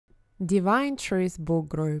Divine Truth Book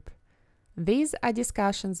Group. These are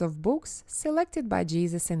discussions of books selected by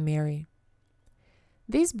Jesus and Mary.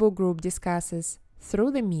 This book group discusses Through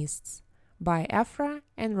the Mists by Ephra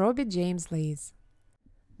and Robert James Lees.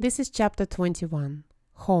 This is Chapter 21,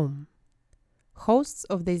 Home. Hosts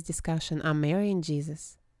of this discussion are Mary and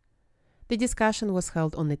Jesus. The discussion was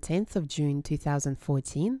held on the 10th of June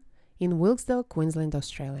 2014 in Wilkesdale, Queensland,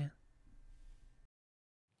 Australia.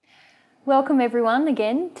 Welcome everyone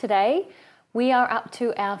again. Today we are up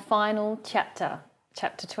to our final chapter,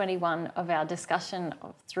 chapter 21 of our discussion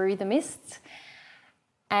of Through the Mists.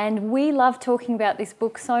 And we love talking about this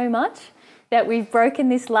book so much that we've broken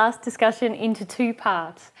this last discussion into two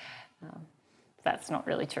parts. That's not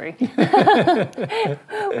really true.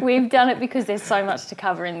 We've done it because there's so much to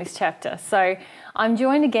cover in this chapter. So I'm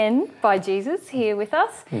joined again by Jesus here with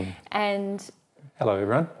us. And hello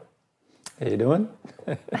everyone. How you doing?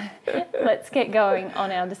 Let's get going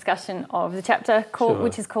on our discussion of the chapter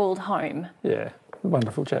which is called Home. Yeah,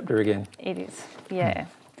 wonderful chapter again. It is, yeah.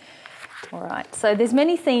 All right, so there's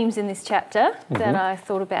many themes in this chapter that I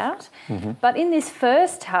thought about, but in this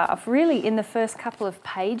first half, really in the first couple of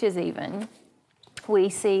pages even, we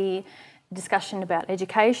see discussion about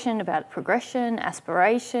education, about progression,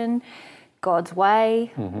 aspiration, God's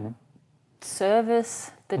way, service,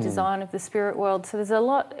 the design of the spirit world. So there's a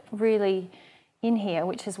lot really in here,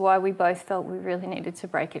 which is why we both felt we really needed to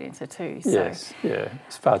break it into two. So, yes, yeah,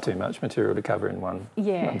 it's far too much material to cover in one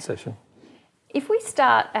session. If we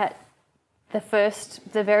start at the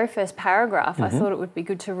very first paragraph, I thought it would be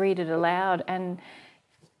good to read it aloud and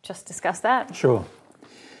just discuss that. Sure.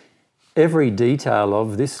 Every detail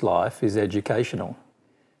of this life is educational.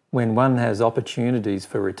 When one has opportunities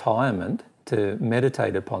for retirement to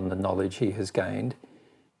meditate upon the knowledge he has gained,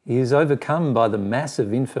 he is overcome by the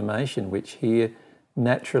massive information which here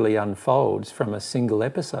naturally unfolds from a single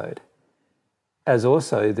episode, as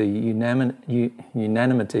also the unanimity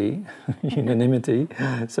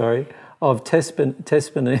of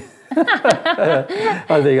testimony.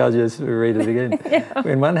 I think I'll just read it again. Yeah.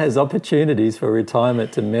 When one has opportunities for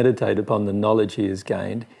retirement to meditate upon the knowledge he has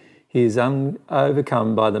gained, he is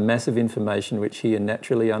overcome by the massive information which here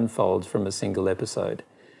naturally unfolds from a single episode,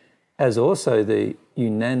 as also the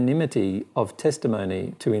unanimity of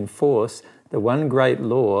testimony to enforce the one great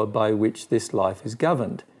law by which this life is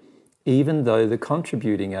governed, even though the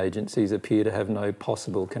contributing agencies appear to have no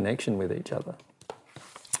possible connection with each other.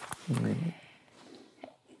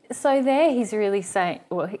 So there he's really saying,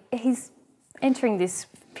 well, he's entering this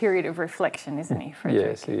period of reflection, isn't he, Frederick?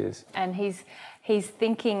 Yes, he is. And he's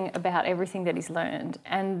thinking about everything that he's learned.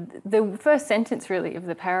 And the first sentence really of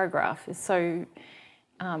the paragraph is so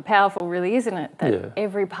powerful, really, isn't it? That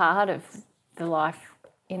every part of the life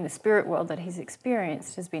in the spirit world that he's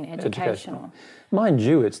experienced has been educational. Mind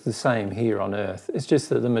you, it's the same here on earth. It's just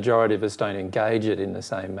that the majority of us don't engage it in the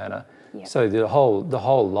same manner. Yep. So the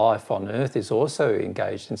whole life on earth is also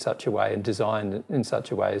engaged in such a way and designed in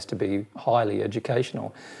such a way as to be highly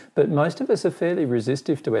educational. But most of us are fairly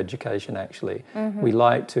resistive to education, actually. We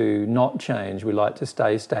like to not change. We like to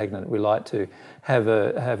stay stagnant. We like to have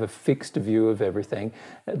a fixed view of everything.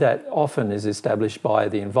 That often is established by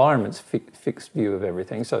the environment's fixed view of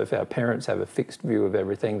everything. So if our parents have a fixed view of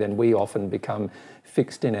everything, then we often become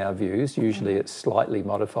fixed in our views. Usually it's slightly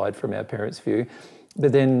modified from our parents' view.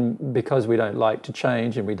 But then because we don't like to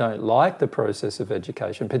change and we don't like the process of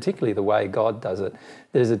education, particularly the way God does it,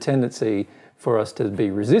 there's a tendency for us to be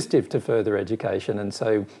resistive to further education. And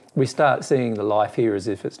so we start seeing the life here as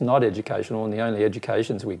if it's not educational, and the only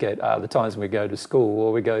educations we get are the times we go to school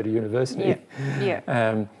or we go to university.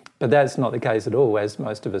 But that's not the case at all, as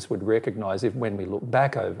most of us would recognise when we look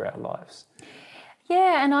back over our lives.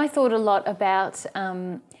 Yeah, and I thought a lot about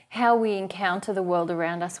how we encounter the world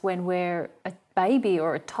around us when we're a baby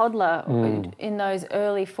or a toddler in those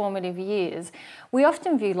early formative years. We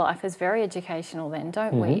often view life as very educational then,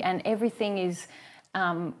 don't we? And everything is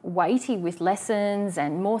weighty with lessons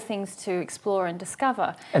and more things to explore and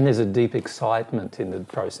discover. And there's a deep excitement in the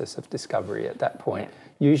process of discovery at that point,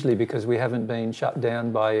 usually because we haven't been shut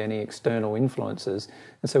down by any external influences.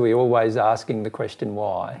 And so we're always asking the question,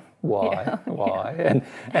 why?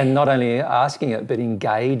 And not only asking it, but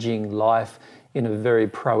engaging life in a very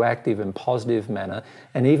proactive and positive manner.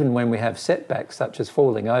 And even when we have setbacks, such as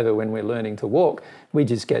falling over when we're learning to walk, we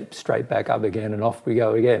just get straight back up again and off we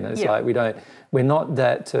go again. It's like we're not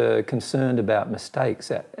that concerned about mistakes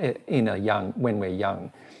when we're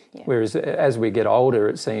young. Whereas as we get older,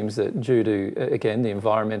 it seems that due to, again, the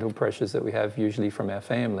environmental pressures that we have usually from our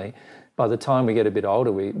family, by the time we get a bit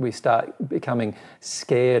older, we start becoming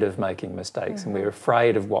scared of making mistakes, and we're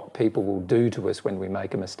afraid of what people will do to us when we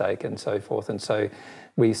make a mistake and so forth. And so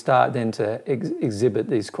we start then to exhibit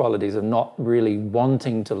these qualities of not really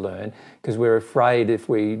wanting to learn, because we're afraid if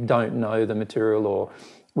we don't know the material or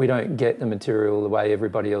we don't get the material the way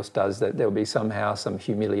everybody else does, that there'll be somehow some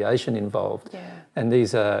humiliation involved. Yeah. And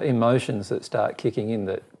these are emotions that start kicking in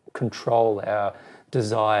that control our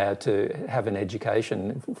desire to have an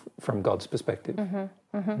education from God's perspective.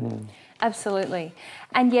 Absolutely.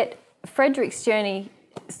 And yet Frederick's journey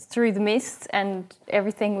through the mists and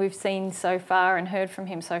everything we've seen so far and heard from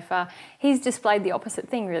him so far, he's displayed the opposite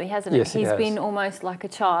thing, really, hasn't he? Yes, he has. Been almost like a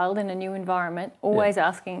child in a new environment, always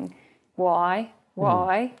asking why,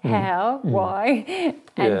 how, why.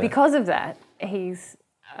 And because of that, he's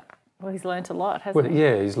learnt a lot, hasn't he?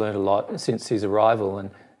 Yeah, he's learned a lot since his arrival, and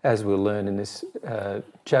as we'll learn in this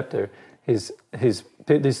chapter,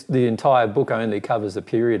 the entire book only covers a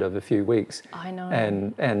period of a few weeks. I know.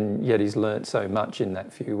 And yet he's learnt so much in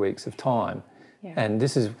that few weeks of time. Yeah. And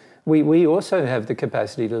this is we also have the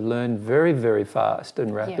capacity to learn very, very fast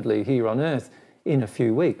and rapidly here on earth in a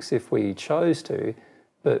few weeks if we chose to.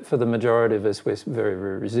 But for the majority of us, we're very,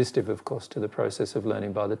 very resistive, of course, to the process of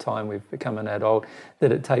learning by the time we've become an adult,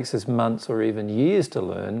 that it takes us months or even years to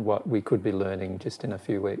learn what we could be learning just in a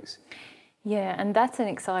few weeks. Yeah, and that's an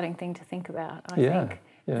exciting thing to think about, I think.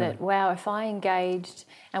 Yeah. That, wow, if I engaged,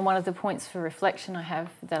 and one of the points for reflection I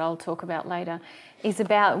have that I'll talk about later is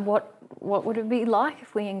about what would it be like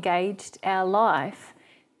if we engaged our life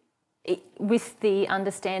with the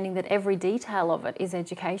understanding that every detail of it is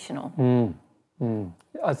educational.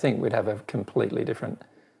 I think we'd have a completely different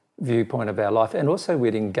viewpoint of our life, and also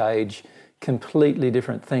we'd engage completely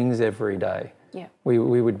different things every day. Yeah. We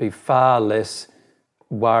would be far less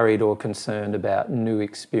worried or concerned about new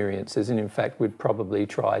experiences, and in fact we'd probably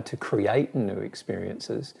try to create new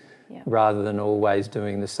experiences rather than always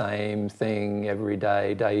doing the same thing every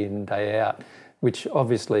day, day in, day out, which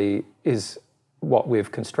obviously is what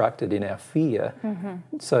we've constructed in our fear.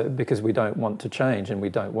 So because we don't want to change and we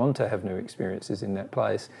don't want to have new experiences in that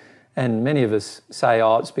place. And many of us say,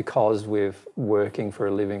 oh, it's because we're working for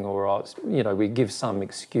a living, or it's, we give some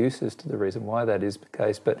excuses to the reason why that is the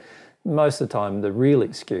case. But most of the time, the real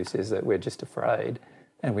excuse is that we're just afraid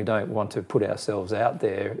and we don't want to put ourselves out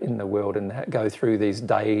there in the world and go through these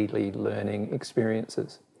daily learning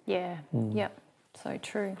experiences. Yeah, yep, so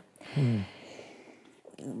true.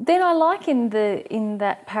 Then I like in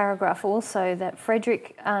that paragraph also that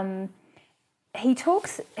Frederick, he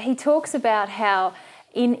talks about how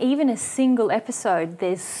in even a single episode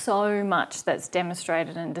there's so much that's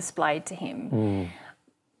demonstrated and displayed to him.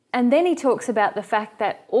 And then he talks about the fact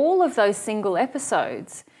that all of those single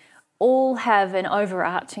episodes all have an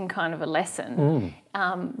overarching kind of a lesson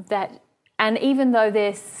and even though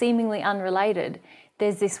they're seemingly unrelated,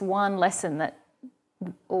 there's this one lesson that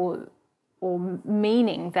or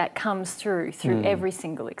meaning that comes through every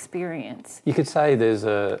single experience. You could say there's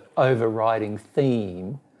a overriding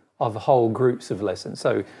theme of whole groups of lessons.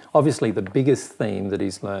 So obviously the biggest theme that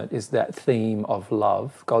he's learnt is that theme of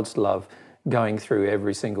love, God's love, going through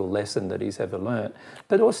every single lesson that he's ever learnt.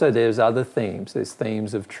 But also there's other themes. There's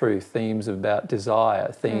themes of truth, themes about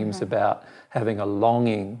desire, themes about having a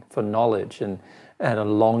longing for knowledge and a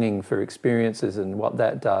longing for experiences and what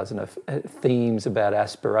that does, and themes about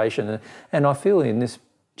aspiration. And I feel in this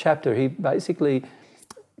chapter he basically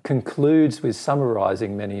concludes with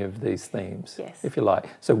summarising many of these themes, if you like.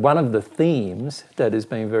 So one of the themes that has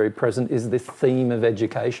been very present is this theme of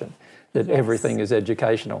education, that everything is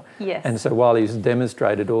educational. And so while he's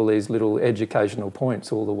demonstrated all these little educational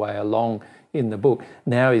points all the way along in the book,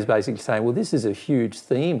 now he's basically saying, well, this is a huge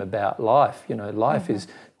theme about life. Life is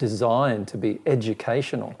designed to be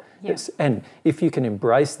educational. And if you can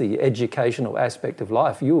embrace the educational aspect of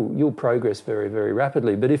life, you'll progress very, very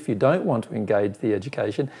rapidly. But if you don't want to engage the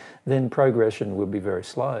education, then progression will be very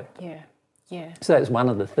slow. So that's one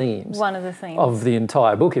of the themes. Of the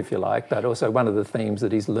entire book, if you like, but also one of the themes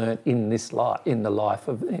that he's learnt in this life, in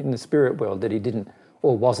the spirit world, that he didn't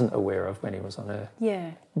or wasn't aware of when he was on earth.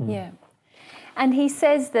 And he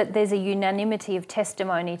says that there's a unanimity of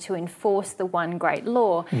testimony to enforce the one great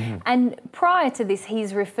law. And prior to this,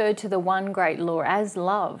 he's referred to the one great law as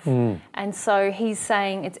love. And so he's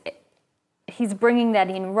saying he's bringing that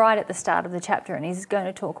in right at the start of the chapter, and he's going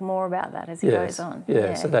to talk more about that as he goes on.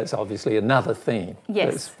 So that's obviously another theme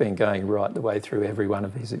that's been going right the way through every one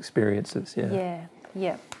of his experiences.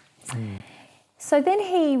 So then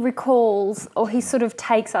he recalls, or he sort of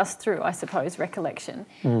takes us through, I suppose, recollection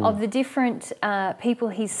of the different people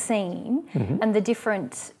he's seen and the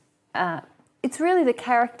different it's really the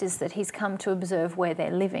characters that he's come to observe where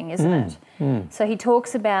they're living, isn't it? So he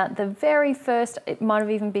talks about the very first, it might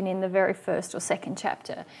have even been in the very first or second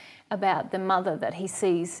chapter, about the mother that he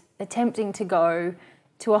sees attempting to go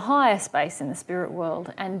to a higher space in the spirit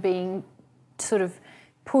world and being sort of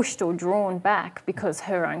pushed or drawn back because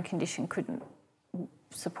her own condition couldn't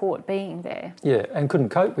support being there. Yeah, and couldn't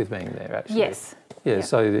cope with being there, actually. Yes. Yeah, Yep.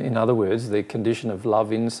 so in other words, the condition of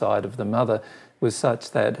love inside of the mother was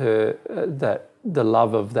such that that the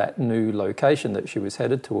love of that new location that she was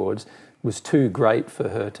headed towards was too great for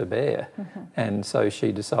her to bear. And so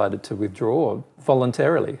she decided to withdraw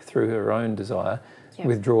voluntarily through her own desire,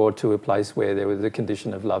 withdraw to a place where there was a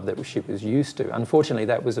condition of love that she was used to. Unfortunately,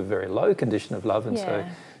 that was a very low condition of love, and so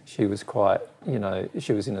she was quite,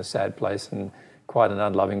 she was in a sad place and quite an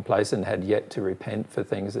unloving place and had yet to repent for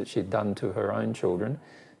things that she'd done to her own children.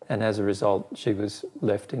 And as a result, she was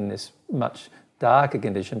left in this much darker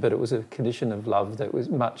condition, but it was a condition of love that was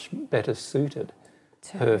much better suited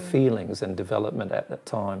to her feelings and development at that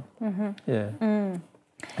time.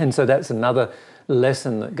 And so that's another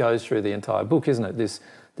lesson that goes through the entire book, isn't it?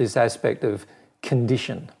 This aspect of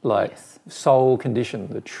condition, like soul condition,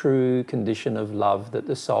 the true condition of love that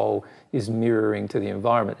the soul is mirroring to the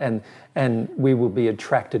environment, and we will be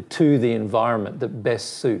attracted to the environment that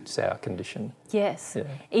best suits our condition. Yes,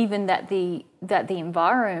 even that the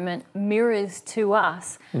environment mirrors to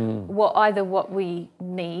us what we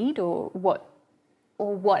need or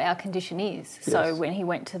what our condition is. So when he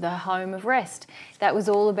went to the home of rest, that was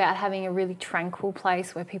all about having a really tranquil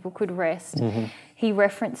place where people could rest. He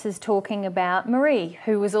references talking about Marie,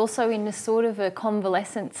 who was also in a sort of a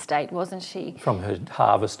convalescent state, wasn't she? From her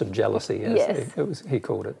harvest of jealousy, as he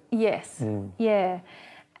called it. Yes, yeah.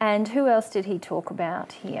 And who else did he talk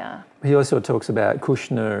about here? He also talks about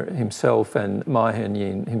Kushner himself and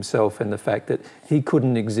Mahanian himself, and the fact that he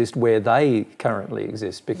couldn't exist where they currently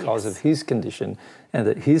exist because of his condition, and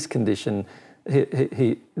that his condition,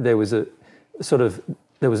 there was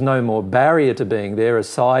no more barrier to being there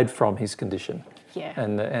aside from his condition.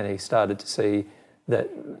 And he started to see that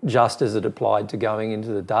just as it applied to going into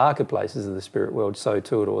the darker places of the spirit world, so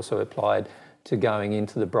too it also applied to going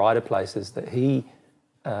into the brighter places that he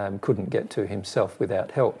couldn't get to himself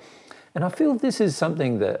without help. And I feel this is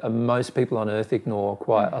something that most people on earth ignore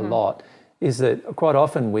quite a lot, is that quite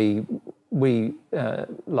often we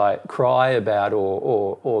like cry about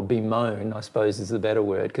or bemoan, I suppose is the better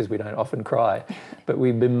word, because we don't often cry, but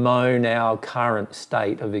we bemoan our current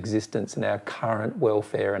state of existence and our current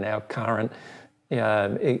welfare and our current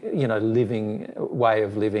living way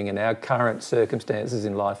of living and our current circumstances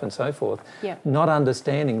in life and so forth, not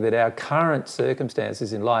understanding that our current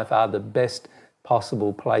circumstances in life are the best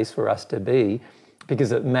possible place for us to be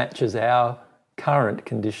because it matches our current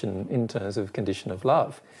condition in terms of condition of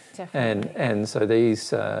love. And so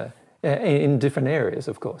these, in different areas,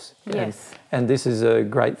 of course. And this is a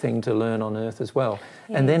great thing to learn on earth as well.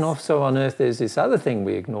 And then also on earth there's this other thing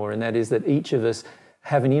we ignore, and that is that each of us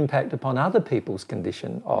have an impact upon other people's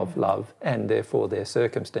condition of love and therefore their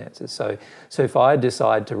circumstances. So if I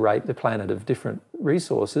decide to rate the planet of different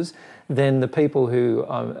resources, then the people who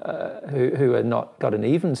are not got an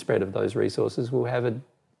even spread of those resources will have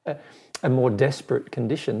a more desperate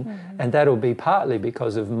condition, and that'll be partly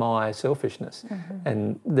because of my selfishness.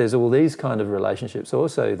 And there's all these kind of relationships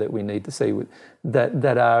also that we need to see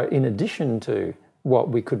that are in addition to what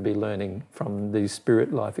we could be learning from these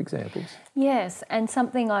spirit life examples. Yes, and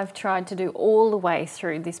something I've tried to do all the way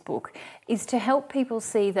through this book is to help people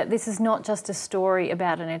see that this is not just a story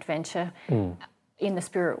about an adventure in the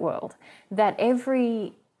spirit world, that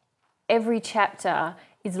every chapter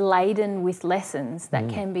is laden with lessons that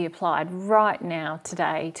can be applied right now,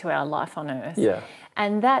 today, to our life on earth.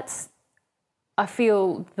 And that's, I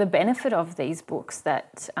feel, the benefit of these books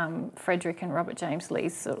that Frederick and Robert James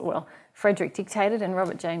Lees, Frederick dictated and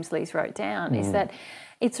Robert James Lees wrote down, is that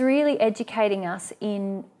it's really educating us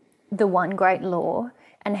in the one great law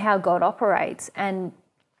and how God operates. And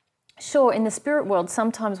sure, in the spirit world,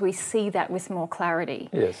 sometimes we see that with more clarity.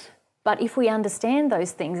 But if we understand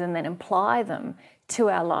those things and then apply them to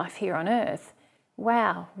our life here on earth,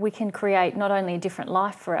 wow, we can create not only a different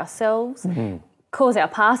life for ourselves, cause our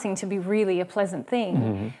passing to be really a pleasant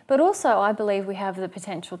thing, but also I believe we have the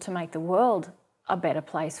potential to make the world a better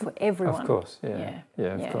place for everyone. Of course,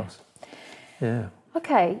 of course.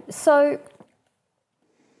 Okay, so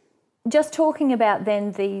just talking about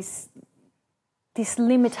then this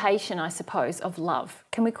limitation, I suppose, of love.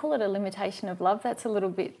 Can we call it a limitation of love? That's a little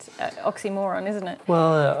bit oxymoron, isn't it?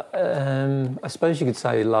 Well, I suppose you could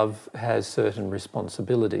say love has certain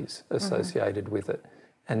responsibilities associated with it.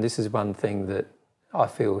 And this is one thing that I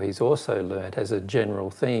feel he's also learnt as a general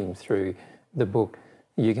theme through the book.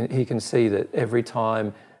 He can see that every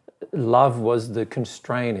time love was the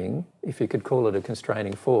constraining, if you could call it a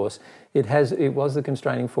constraining force, it was the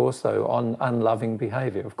constraining force though on unloving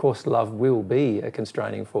behaviour. Of course, love will be a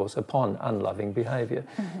constraining force upon unloving behaviour.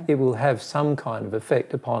 It will have some kind of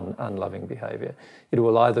effect upon unloving behaviour. It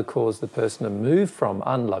will either cause the person to move from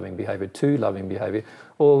unloving behaviour to loving behaviour,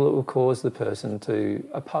 or it will cause the person to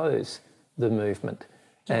oppose the movement.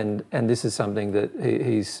 And this is something that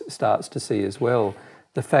he starts to see as well.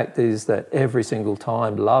 The fact is that every single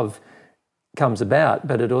time love comes about,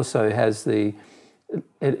 but it also has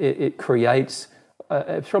it creates,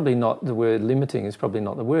 it's probably not the word limiting, is probably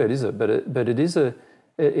not the word, is it? But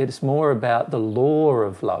it's more about the law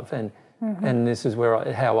of love. And this is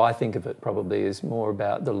how I think of it probably is more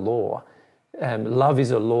about the law. Love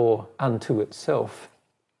is a law unto itself.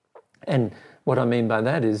 And what I mean by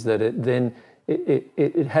that is that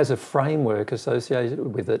it has a framework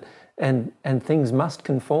associated with it, and things must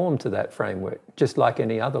conform to that framework, just like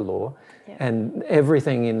any other law. Yeah. And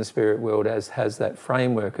everything in the spirit world has that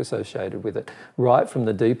framework associated with it, right from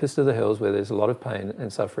the deepest of the hells, where there's a lot of pain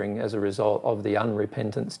and suffering as a result of the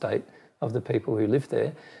unrepentant state of the people who live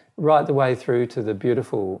there, right the way through to the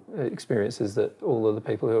beautiful experiences that all of the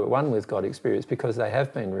people who are one with God experience because they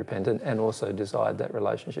have been repentant and also desired that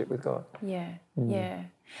relationship with God. Yeah, yeah.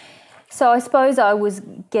 So I suppose I was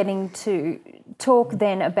getting to talk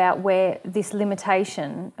then about where this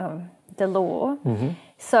limitation, the law,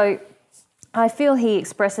 so I feel he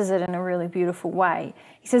expresses it in a really beautiful way.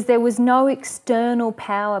 He says, there was no external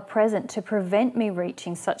power present to prevent me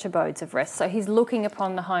reaching such abodes of rest. So he's looking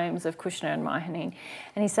upon the homes of Kushner and Mahanaim,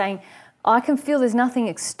 and he's saying, I can feel there's nothing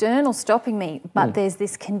external stopping me, but there's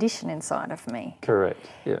this condition inside of me. Correct,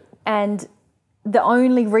 yeah. And the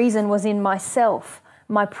only reason was in myself.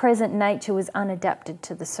 My present nature was unadapted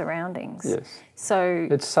to the surroundings. Yes. So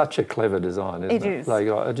it's such a clever design, isn't it? It is. Like,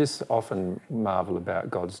 I just often marvel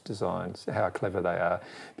about God's designs, how clever they are.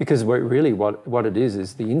 Because what it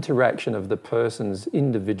is the interaction of the person's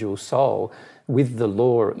individual soul with the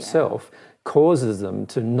law itself causes them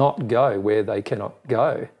to not go where they cannot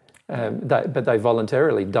go. But they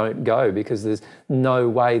voluntarily don't go because there's no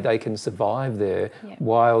way they can survive there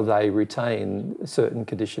while they retain a certain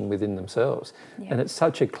condition within themselves. And it's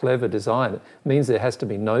such a clever design. It means there has to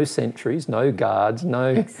be no sentries, no guards,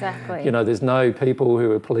 there's no people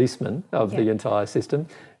who are policemen of the entire system,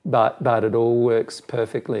 but it all works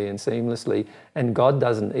perfectly and seamlessly. And God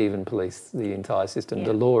doesn't even police the entire system. Yeah.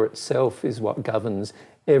 The law itself is what governs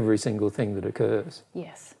every single thing that occurs.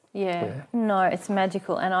 Yes. Yeah, no, it's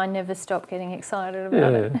magical, and I never stop getting excited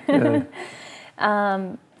about it.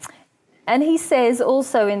 And he says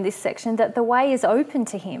also in this section that the way is open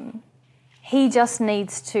to him. He just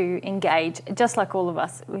needs to engage, just like all of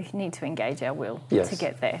us, we need to engage our will to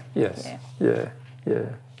get there. Yes, yeah.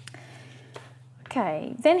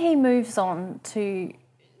 Okay, then he moves on to...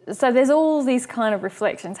 So there's all these kind of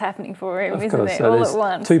reflections happening for him, isn't there, so all at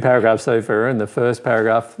once? 2 paragraphs so far. In the first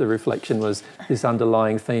paragraph, the reflection was this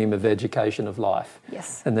underlying theme of education of life.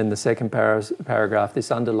 Yes. And then the second paragraph,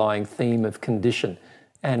 this underlying theme of condition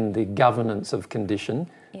and the governance of condition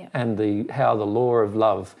and how the law of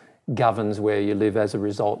love governs where you live as a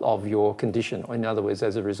result of your condition, or in other words,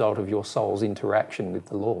 as a result of your soul's interaction with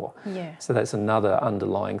the law. Yeah. So that's another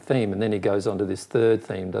underlying theme. And then he goes on to this third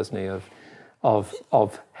theme, doesn't he,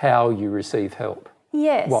 of how you receive help.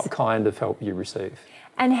 Yes. What kind of help you receive.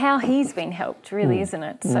 And how he's been helped, really, isn't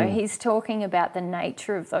it? So he's talking about the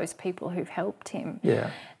nature of those people who've helped him.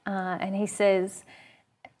 Yeah. And he says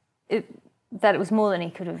that it was more than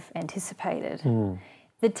he could have anticipated.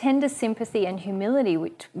 The tender sympathy and humility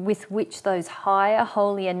with which those higher,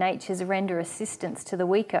 holier natures render assistance to the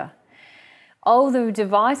weaker. Oh, the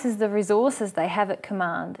devices, the resources they have at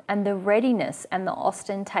command, and the readiness and the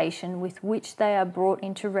ostentation with which they are brought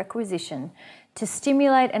into requisition to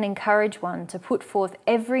stimulate and encourage one to put forth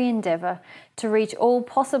every endeavour to reach all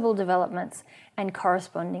possible developments and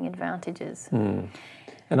corresponding advantages. And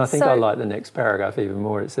I think I like the next paragraph even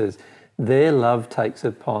more. It says, their love takes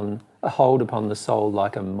a hold upon the soul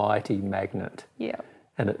like a mighty magnet. Yeah.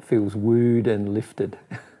 And it feels wooed and lifted.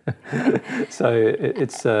 So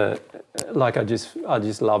it's like I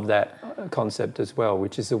just love that concept as well,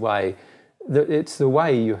 which is the way it's the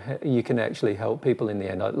way you can actually help people in the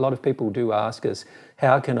end. A lot of people do ask us,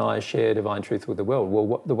 how can I share divine truth with the world?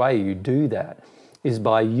 Well, the way you do that is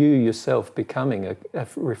by you yourself becoming a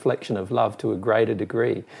reflection of love to a greater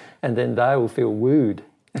degree, and then they will feel wooed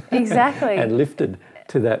exactly and lifted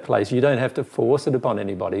to that place. You don't have to force it upon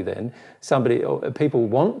anybody then. People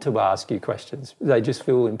want to ask you questions. They just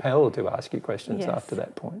feel impelled to ask you questions after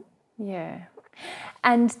that point. Yeah.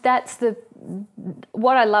 And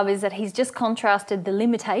what I love is that he's just contrasted the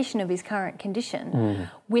limitation of his current condition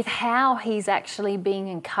with how he's actually being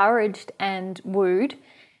encouraged and wooed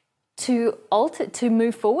to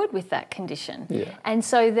move forward with that condition. Yeah. And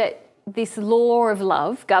so that this law of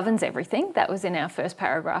love governs everything. That was in our first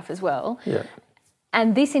paragraph as well. Yeah.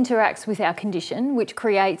 And this interacts with our condition, which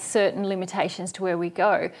creates certain limitations to where we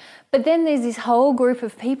go. But then there's this whole group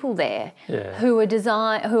of people there who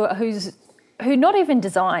are who not even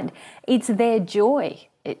designed. It's their joy,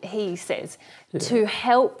 he says, to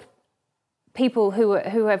help people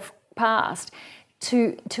who have passed,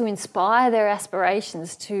 to inspire their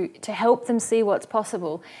aspirations, to help them see what's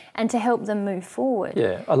possible and to help them move forward.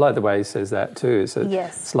 Yeah, I like the way he says that too. So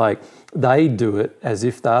Yes. It's like they do it as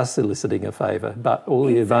if they're soliciting a favour, but all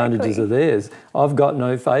the advantages are theirs. I've got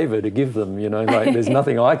no favour to give them, like there's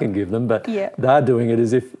nothing I can give them, but they're doing it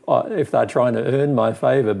as if they're trying to earn my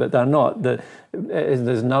favour, but they're not.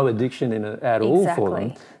 There's no addiction in it at all for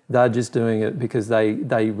them. They're just doing it because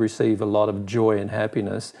they receive a lot of joy and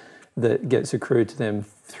happiness that gets accrued to them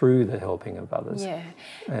through the helping of others. Yeah.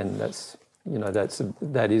 And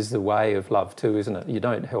that is the way of love too, isn't it? You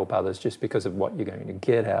don't help others just because of what you're going to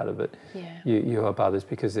get out of it. Yeah. You help others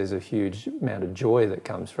because there's a huge amount of joy that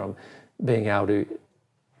comes from being able to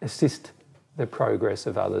assist the progress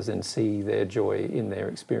of others and see their joy in their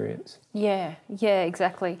experience. Yeah,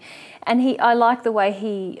 exactly. And I like the way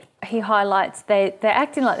he highlights they're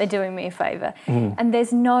acting like they're doing me a favour, and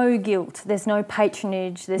there's no guilt, there's no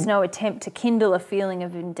patronage, there's no attempt to kindle a feeling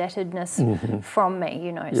of indebtedness from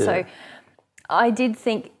me, So I did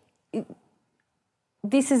think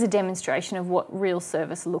this is a demonstration of what real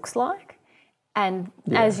service looks like. And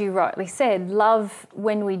as you rightly said, love,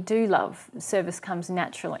 when we do love, service comes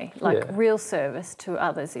naturally. Real service to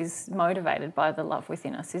others is motivated by the love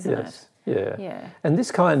within us, isn't it? Yeah. And this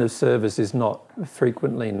kind of service is not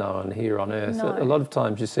frequently known here on earth. No. A lot of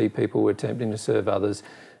times you see people attempting to serve others.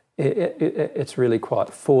 It's really quite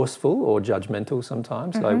forceful or judgmental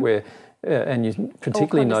sometimes, and you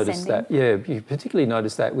particularly notice that. Yeah, you particularly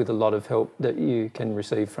notice that with a lot of help that you can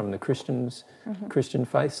receive from the Christian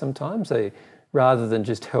faith. Sometimes rather than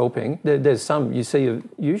just helping, there's some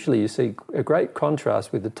usually you see a great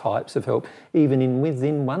contrast with the types of help even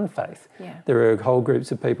within one faith. Yeah. There are whole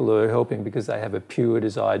groups of people who are helping because they have a pure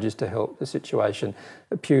desire just to help the situation,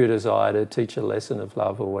 a pure desire to teach a lesson of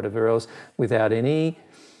love or whatever else without any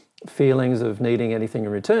feelings of needing anything in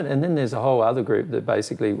return. And then there's a whole other group that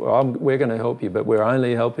basically, we're going to help you, but we're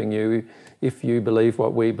only helping you if you believe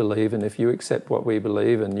what we believe and if you accept what we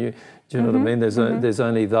believe. And do you know what I mean? There's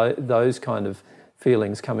only those kind of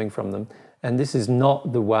feelings coming from them. And this is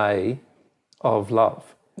not the way of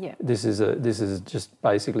love. Yeah. This is just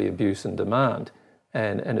basically abuse and demand.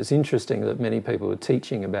 And it's interesting that many people are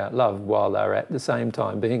teaching about love while they're at the same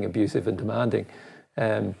time being abusive and demanding.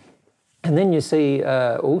 And then you see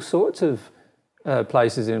all sorts of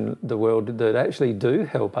places in the world that actually do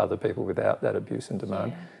help other people without that abuse and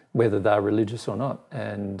demand, whether they're religious or not.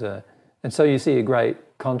 And so you see a great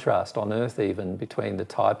contrast on earth even between the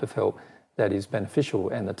type of help that is beneficial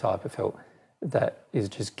and the type of help that is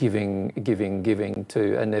just giving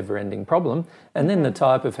to a never-ending problem, and then the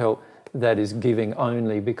type of help that is giving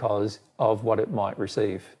only because of what it might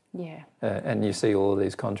receive. Yeah. And you see all of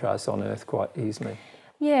these contrasts on earth quite easily.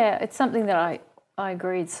 Yeah, it's something that I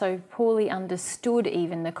agree. It's so poorly understood,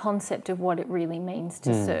 even the concept of what it really means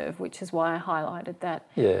to serve, which is why I highlighted that.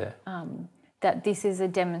 Yeah. That this is a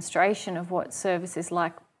demonstration of what service is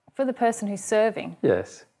like for the person who's serving.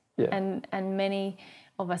 Yes. Yeah. And many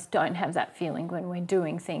of us don't have that feeling when we're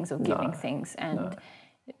doing things or giving things, and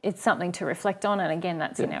it's something to reflect on. And again,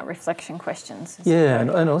 that's in our reflection questions. Yeah,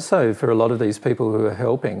 and also for a lot of these people who are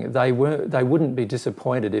helping, they wouldn't be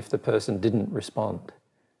disappointed if the person didn't respond.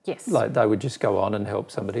 Yes. Like they would just go on and help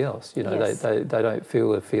somebody else. Yes. They don't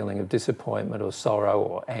feel a feeling of disappointment or sorrow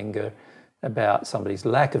or anger about somebody's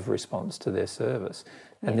lack of response to their service.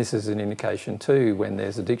 And this is an indication too when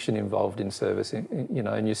there's addiction involved in service,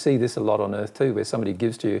 and you see this a lot on earth too, where somebody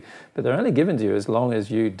gives to you, but they're only given to you as long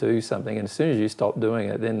as you do something, and as soon as you stop doing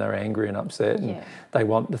it, then they're angry and upset, and they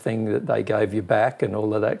want the thing that they gave you back and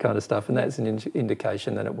all of that kind of stuff, and that's an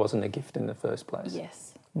indication that it wasn't a gift in the first place.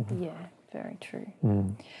 Yes, yeah, very true.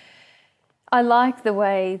 I like the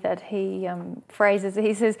way that he phrases it.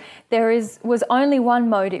 He says, was only one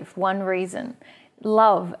motive, one reason.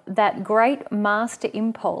 love, that great master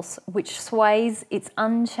impulse which sways its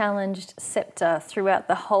unchallenged sceptre throughout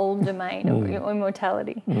the whole domain of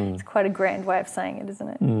immortality. It's quite a grand way of saying it, isn't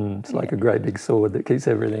it? It's like a great big sword that keeps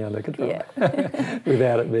everything under control. Yeah.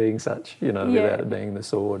 Without it being such, without it being the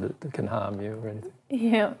sword that can harm you or anything.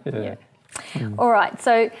 Yeah. All right,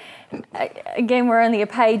 so again, we're only a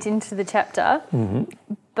page into the chapter,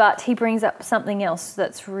 but he brings up something else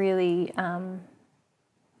that's really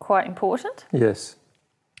quite important. Yes.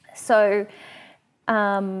 So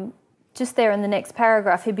just there in the next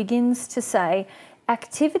paragraph, he begins to say,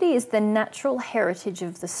 activity is the natural heritage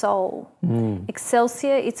of the soul,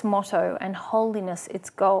 excelsior its motto and holiness its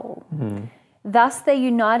goal. Thus their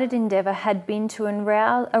united endeavour had been to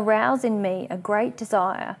arouse in me a great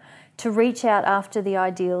desire to reach out after the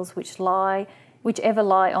ideals which ever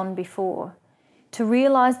lie on before, to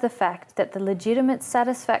realise the fact that the legitimate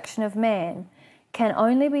satisfaction of man can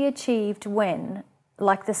only be achieved when,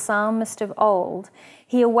 like the psalmist of old,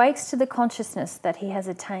 he awakes to the consciousness that he has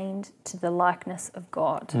attained to the likeness of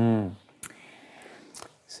God.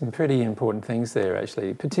 Some pretty important things there,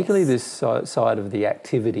 actually, particularly this side of the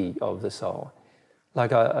activity of the soul.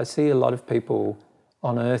 Like I see a lot of people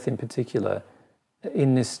on earth in particular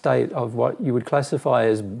in this state of what you would classify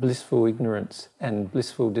as blissful ignorance and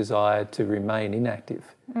blissful desire to remain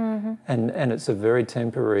inactive. And it's a very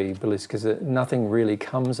temporary bliss because nothing really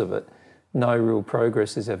comes of it. No real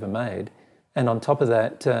progress is ever made. And on top of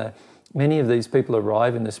that, many of these people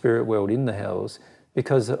arrive in the spirit world in the hells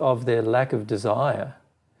because of their lack of desire.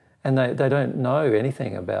 And they don't know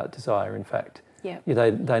anything about desire, in fact. Yeah.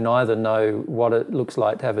 They neither know what it looks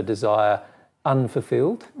like to have a desire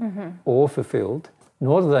unfulfilled or fulfilled,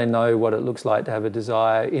 nor do they know what it looks like to have a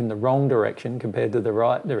desire in the wrong direction compared to the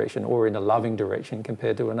right direction, or in a loving direction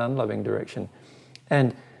compared to an unloving direction.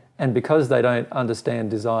 And because they don't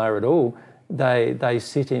understand desire at all, they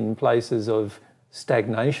sit in places of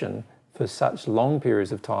stagnation for such long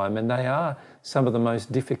periods of time, and they are some of the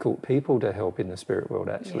most difficult people to help in the spirit world,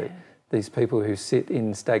 actually. Yeah. These people who sit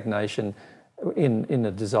in stagnation, in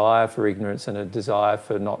a desire for ignorance and a desire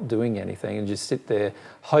for not doing anything, and just sit there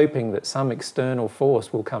hoping that some external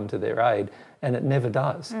force will come to their aid, and it never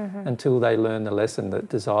does until they learn the lesson that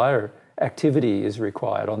desire, activity is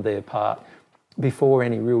required on their part before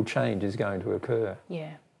any real change is going to occur.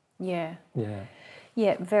 Yeah,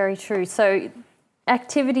 very true. So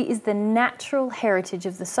activity is the natural heritage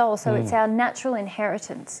of the soul. So it's our natural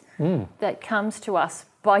inheritance that comes to us.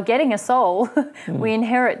 By getting a soul, we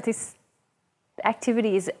inherit this.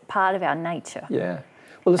 Activity is part of our nature. Yeah.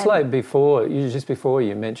 Well, it's like before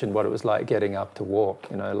you mentioned what it was like getting up to walk,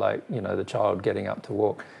 the child getting up to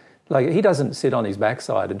walk. Like, he doesn't sit on his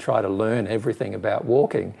backside and try to learn everything about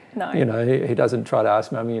walking. No. He doesn't try to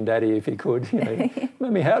ask Mummy and Daddy if he could,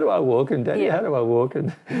 Mummy, how do I walk? And Daddy, how do I walk?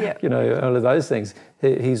 And, all of those things.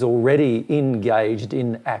 He's already engaged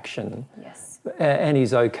in action. Yes. And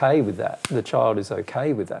he's okay with that. The child is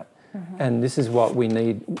okay with that. And this is what we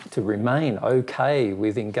need to remain okay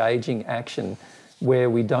with, engaging action where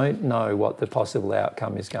we don't know what the possible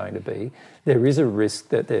outcome is going to be. There is a risk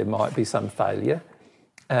that there might be some failure,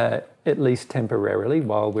 at least temporarily,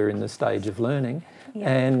 while we're in the stage of learning.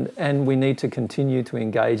 Yeah. And we need to continue to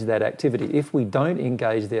engage that activity. If we don't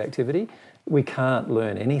engage the activity, we can't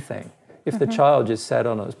learn anything. If the child just sat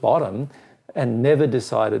on its bottom and never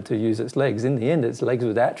decided to use its legs, in the end its legs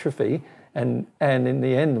would atrophy, and in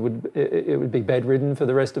the end it would be bedridden for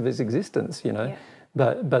the rest of its existence, Yeah.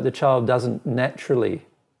 But the child doesn't naturally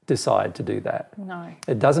decide to do that. No.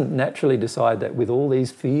 It doesn't naturally decide that with all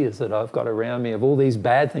these fears that I've got around me of all these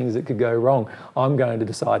bad things that could go wrong, I'm going to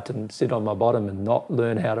decide to sit on my bottom and not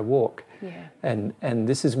learn how to walk. Yeah. And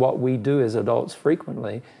this is what we do as adults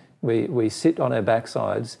frequently. We sit on our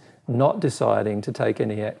backsides, not deciding to take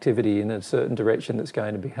any activity in a certain direction that's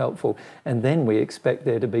going to be helpful, and then we expect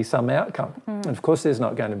there to be some outcome. And of course there's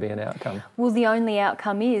not going to be an outcome. Well, the only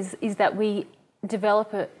outcome is that we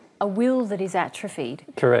develop a will that is atrophied.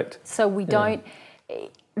 Correct. So we don't,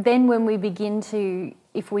 then when we begin to,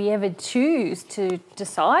 if we ever choose to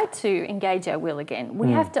decide to engage our will again,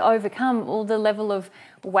 we have to overcome all the level of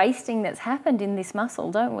wasting that's happened in this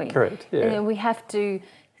muscle, don't we? Correct, yeah. And we have to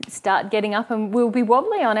start getting up, and we'll be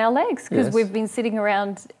wobbly on our legs because we've been sitting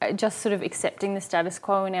around just sort of accepting the status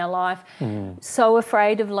quo in our life, so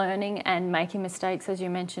afraid of learning and making mistakes, as you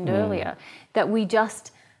mentioned earlier, that we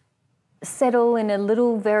just settle in a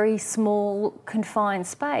little very small confined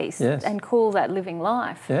space and call that living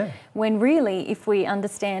life. Yeah. When really, if we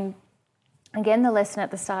understand again, the lesson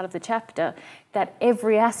at the start of the chapter, that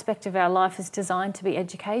every aspect of our life is designed to be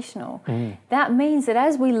educational. That means that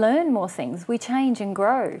as we learn more things, we change and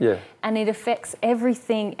grow. Yeah. And it affects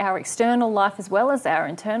everything, our external life as well as our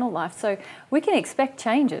internal life. So we can expect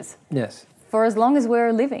changes. Yes. For as long as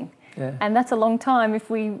we're living. Yeah. And that's a long time if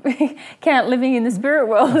we count living in the spirit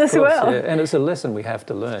world as well. Yeah. And it's a lesson we have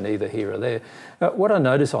to learn either here or there. What I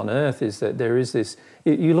notice on earth is that there is this,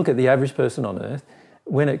 you look at the average person on earth,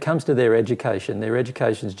 when it comes to their education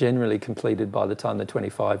is generally completed by the time they're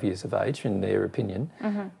 25 years of age, in their opinion.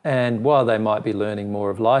 And while they might be learning more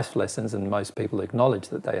of life lessons, and most people acknowledge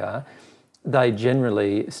that they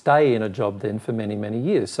generally stay in a job then for many, many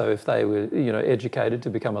years. So if they were, educated to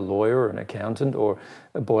become a lawyer or an accountant or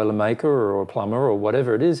a boilermaker or a plumber or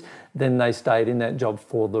whatever it is, then they stayed in that job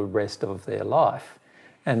for the rest of their life.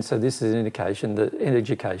 And so this is an indication that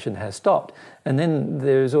education has stopped. And then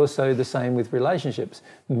there's also the same with relationships.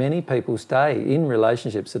 Many people stay in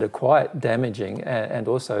relationships that are quite damaging and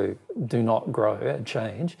also do not grow and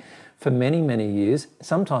change for many, many years,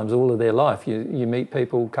 sometimes all of their life. You meet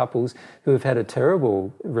people, couples, who have had a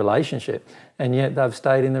terrible relationship, and yet they've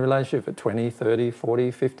stayed in the relationship for 20, 30,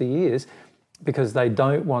 40, 50 years because they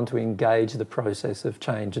don't want to engage the process of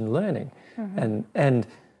change and learning. And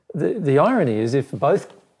the irony is, if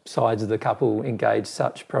both sides of the couple engage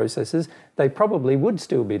such processes, they probably would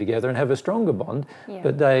still be together and have a stronger bond.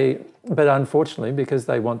 Yeah. But unfortunately, because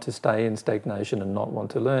they want to stay in stagnation and not want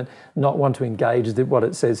to learn, not want to engage what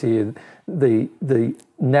it says here, the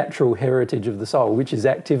natural heritage of the soul, which is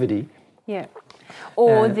activity. Yeah.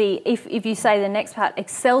 Or if you say the next part,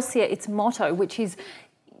 Excelsior, its motto, which is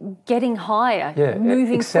getting higher,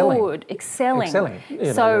 moving forward, excelling.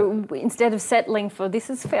 So instead of settling for this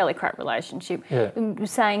is a fairly crap relationship,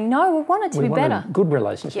 saying no, we want it to be better. A good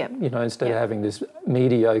relationship, instead of having this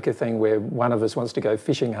mediocre thing where one of us wants to go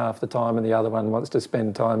fishing half the time and the other one wants to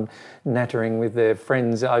spend time nattering with their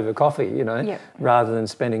friends over coffee, rather than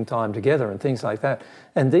spending time together and things like that.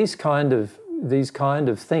 And these kind of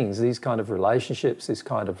things, these kind of relationships, this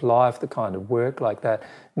kind of life, the kind of work like that,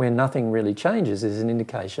 where nothing really changes, is an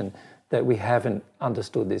indication that we haven't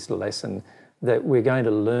understood this lesson, that we're going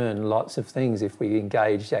to learn lots of things if we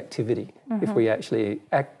engage activity, if we actually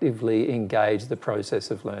actively engage the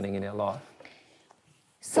process of learning in our life.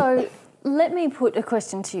 So let me put a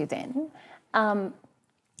question to you then.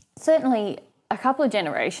 Certainly, a couple of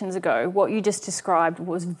generations ago, what you just described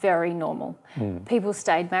was very normal. People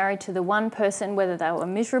stayed married to the one person, whether they were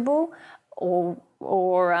miserable or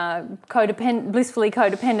blissfully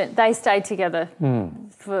codependent. They stayed together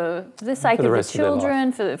for the sake of the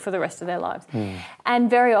children, for the rest of their lives. And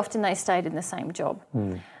very often they stayed in the same job.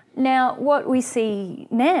 Now, what we see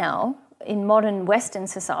now in modern Western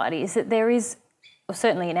society is that there is, or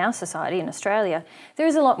certainly in our society in Australia, there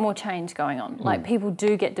is a lot more change going on. Like, people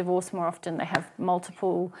do get divorced more often. They have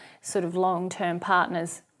multiple sort of long-term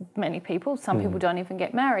partners, many people. Some people don't even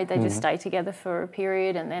get married. They just stay together for a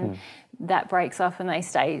period and then that breaks up and they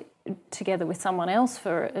stay together with someone else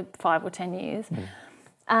for 5 or 10 years.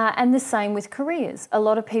 And the same with careers. A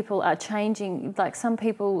lot of people are changing. Like, some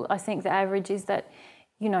people, I think the average is that,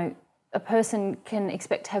 a person can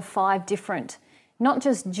expect to have 5 different, not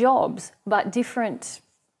just jobs, but different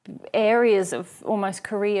areas of almost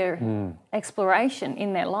career exploration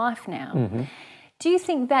in their life now. Do you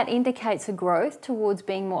think that indicates a growth towards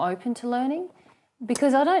being more open to learning?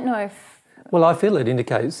 Because I don't know if... Well, I feel it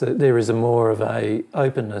indicates that there is more of a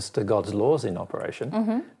openness to God's laws in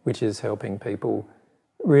operation, which is helping people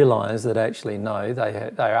realise that actually, no,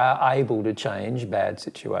 they are able to change bad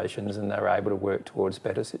situations and they're able to work towards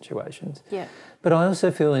better situations. Yeah. But I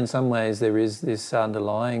also feel in some ways there is this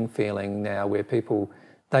underlying feeling now where people,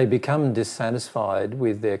 they become dissatisfied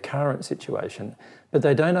with their current situation, but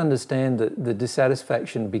they don't understand that the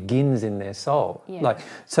dissatisfaction begins in their soul. Yeah.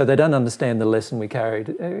 So they don't understand the lesson we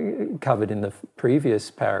covered in the previous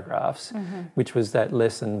paragraphs, which was that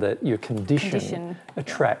lesson that your condition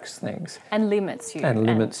attracts things. And limits you. And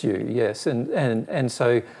limits you, yes. And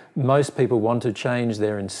so most people want to change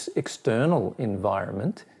their external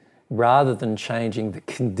environment rather than changing the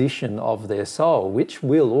condition of their soul, which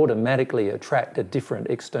will automatically attract a different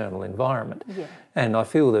external environment. Yeah. And I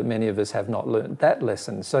feel that many of us have not learned that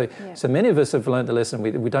lesson. So many of us have learned the lesson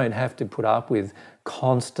we don't have to put up with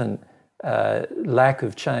constant lack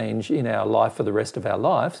of change in our life for the rest of our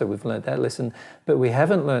life. So we've learned that lesson, but we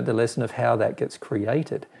haven't learned the lesson of how that gets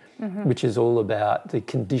created. which is all about the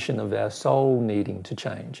condition of our soul needing to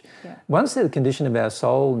change. Yeah. Once the condition of our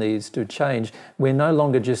soul needs to change, we're no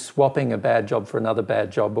longer just swapping a bad job for another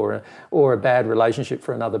bad job, or a bad relationship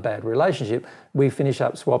for another bad relationship. We finish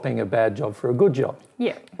up swapping a bad job for a good job,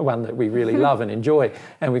 Yeah. one that we really love and enjoy,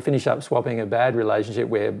 and we finish up swapping a bad relationship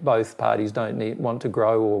where both parties don't want to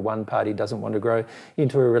grow, or one party doesn't want to grow,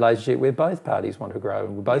 into a relationship where both parties want to grow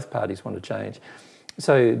and both parties want to change.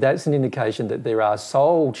 So that's an indication that there are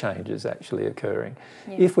soul changes actually occurring.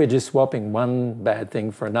 Yeah. If we're just swapping one bad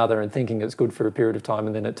thing for another and thinking it's good for a period of time,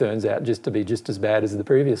 and then it turns out just to be just as bad as the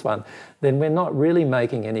previous one, then we're not really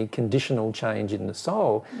making any conditional change in the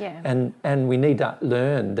soul. Yeah. And we need to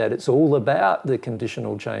learn that it's all about the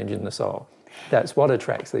conditional change in the soul. That's what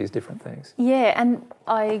attracts these different things. Yeah, and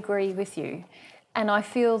I agree with you. And I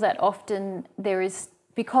feel that often there is,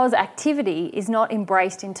 because activity is not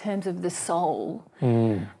embraced in terms of the soul,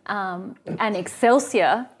 and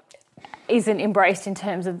Excelsior isn't embraced in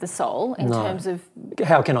terms of the soul, in terms of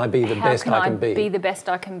how can I be the best I can be? Be the best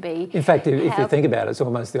I can be. In fact, if you think about it, it's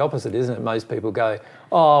almost the opposite, isn't it? Most people go,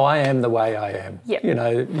 "Oh, I am the way I am. Yep. You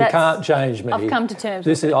know, you can't change me. I've come to terms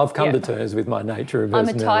with it. I've come to terms with my nature and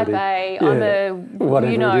personality. I'm a type A. I'm a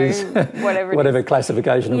whatever it is, whatever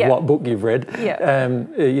classification of what book you've read.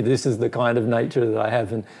 This is the kind of nature that I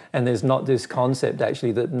have, and there's not this concept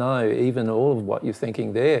actually that no, even all of what you're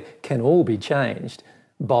thinking there can all be changed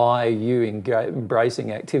by you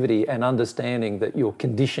embracing activity and understanding that your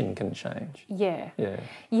condition can change.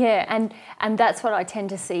 And that's what I tend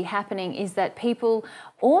to see happening, is that people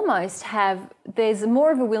almost there's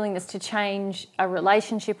more of a willingness to change a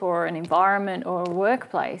relationship or an environment or a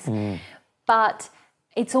workplace, but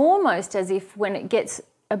it's almost as if when it gets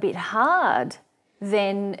a bit hard,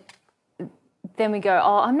 then we go,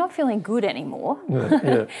 oh, I'm not feeling good anymore.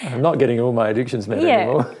 I'm not getting all my addictions met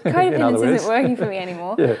anymore. Codependence isn't working for me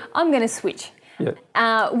anymore. I'm going to switch.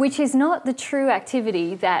 Which is not the true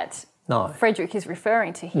activity that Frederick is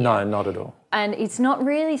referring to here. No, not at all. And it's not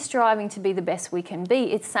really striving to be the best we can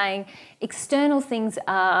be. It's saying external things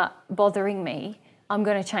are bothering me. I'm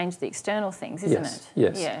going to change the external things, isn't it?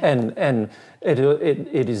 Yes. And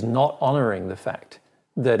it is not honouring the fact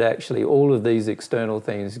that actually all of these external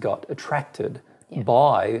things got attracted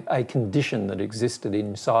by a condition that existed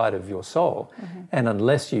inside of your soul. And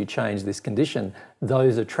unless you change this condition,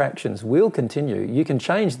 those attractions will continue. You can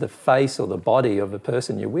change the face or the body of the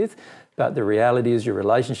person you're with, but the reality is your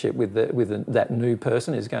relationship with that new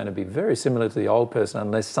person is going to be very similar to the old person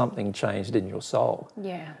unless something changed in your soul.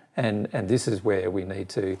 And this is where we need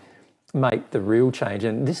to make the real change.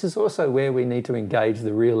 And this is also where we need to engage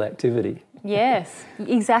the real activity. Yes,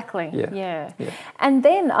 exactly. Yeah. And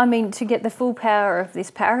then, I mean, to get the full power of this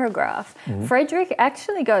paragraph, Frederick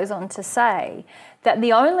actually goes on to say that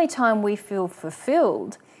the only time we feel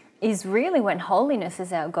fulfilled is really when holiness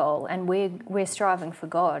is our goal and we're striving for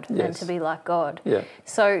God and to be like God.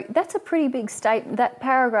 So that's a pretty big statement. That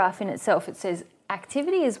paragraph in itself, it says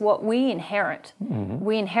activity is what we inherit.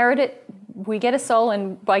 We inherit it. We get a soul,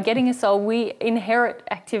 and by getting a soul, we inherit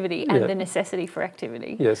activity and the necessity for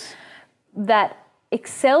activity. That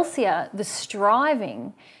Excelsior, the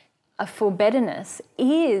striving for betterness,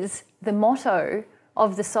 is the motto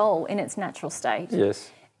of the soul in its natural state.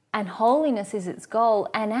 And holiness is its goal.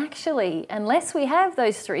 And actually, unless we have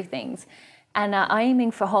those three things and are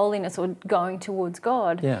aiming for holiness or going towards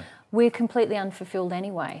God, we're completely unfulfilled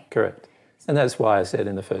anyway. Correct. And that's why I said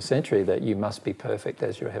in the first century that you must be perfect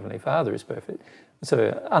as your Heavenly Father is perfect.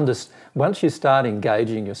 So once you start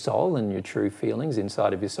engaging your soul and your true feelings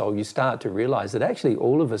inside of your soul, you start to realise that actually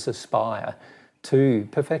all of us aspire to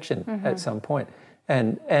perfection at some point.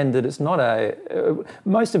 And that it's not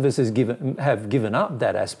most of us have given up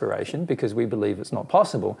that aspiration because we believe it's not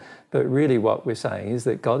possible. But really what we're saying is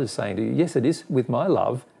that God is saying to you, yes, it is with my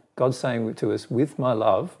love. God's saying to us, with my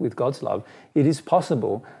love, with God's love, it is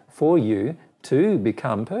possible for you to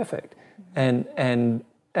become perfect and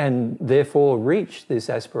therefore reach this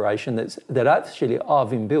aspiration that actually I've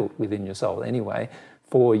inbuilt within your soul anyway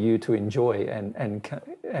for you to enjoy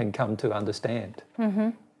and come to understand.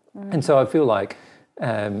 And so I feel like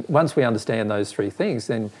once we understand those three things,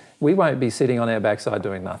 then we won't be sitting on our backside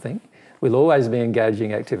doing nothing. We'll always be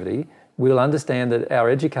engaging activity. We'll understand that our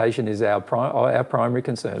education is our primary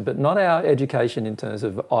concern, but not our education in terms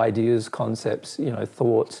of ideas, concepts,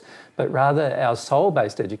 thoughts, but rather our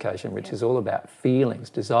soul-based education, which is all about feelings,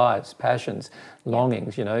 desires, passions,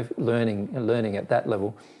 longings, learning at that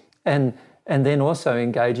level. And then also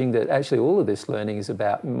engaging that actually all of this learning is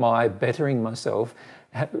about my bettering myself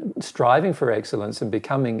striving for excellence and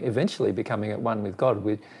eventually becoming at one with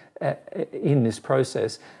God in this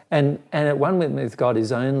process. And at one with God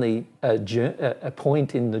is only a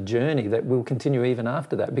point in the journey that will continue even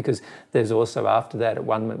after that, because there's also after that at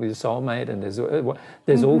one with your soulmate, and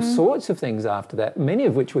there's all sorts of things after that, many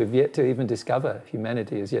of which we've yet to even discover.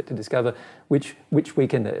 Humanity has yet to discover, which we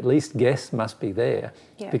can at least guess must be there,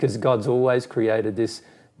 because God's always created this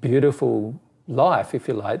beautiful life, if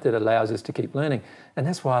you like, that allows us to keep learning. And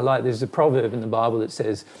that's why I like, there's a proverb in the Bible that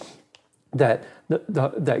says that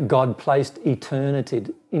God placed eternity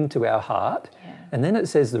into our heart, and then it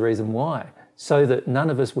says the reason why, so that none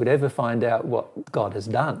of us would ever find out what God has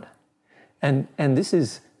done. And this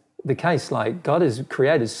is the case. Like, God has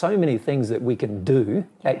created so many things that we can do,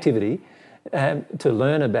 activity, to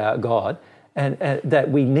learn about God, and that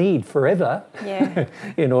we need forever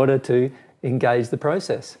in order to engage the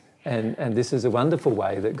process. And this is a wonderful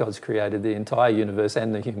way that God's created the entire universe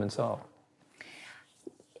and the human soul.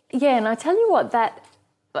 Yeah, and I tell you what,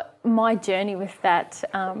 my journey with that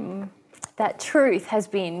truth has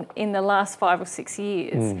been in the last 5 or 6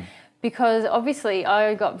 years, because obviously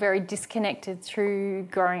I got very disconnected through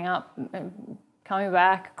growing up, coming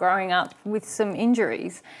back, growing up with some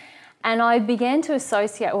injuries, and I began to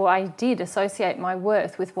associate my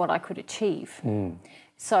worth with what I could achieve.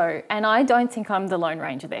 So, and I don't think I'm the Lone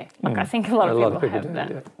Ranger there. Like, I think a lot of people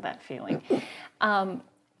have that feeling.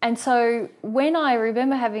 And so when I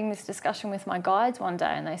remember having this discussion with my guides one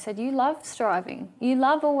day, and they said, you love striving, you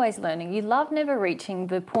love always learning, you love never reaching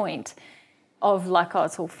the point of like, oh,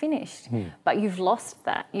 it's all finished. But you've lost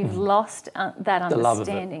that. You've lost that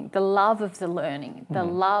understanding, the love of the learning, the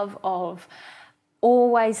love of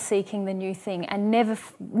always seeking the new thing, and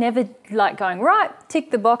never like going, right, tick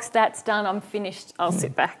the box, that's done, I'm finished, I'll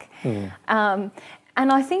sit back. And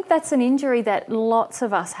I think that's an injury that lots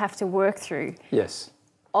of us have to work through. Yes.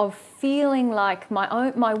 Of feeling like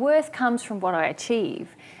my worth comes from what I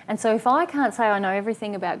achieve. And so if I can't say I know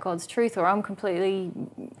everything about God's truth, or I'm completely,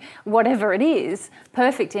 whatever it is,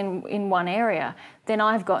 perfect in one area, then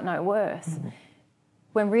I've got no worth.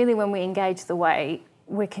 When we engage the way,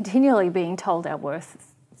 we're continually being told our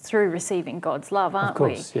worth through receiving God's love, aren't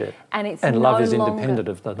we? Of course, yeah. And love is independent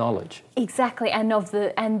of the knowledge. Exactly, and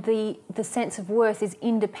the sense of worth is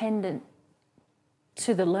independent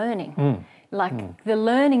to the learning. The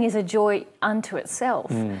learning is a joy unto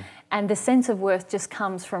itself, and the sense of worth just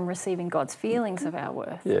comes from receiving God's feelings of our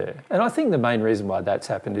worth. Yeah, and I think the main reason why that's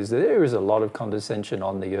happened is that there is a lot of condescension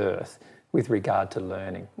on the earth with regard to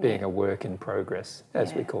learning, being a work in progress,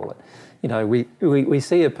 as we call it. You know, we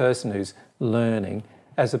see a person who's learning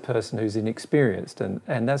as a person who's inexperienced, and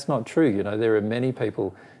that's not true. You know, there are many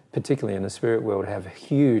people, particularly in the spirit world, have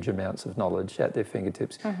huge amounts of knowledge at their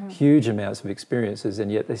fingertips, huge amounts of experiences, and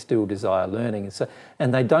yet they still desire learning.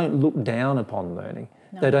 And they don't look down upon learning.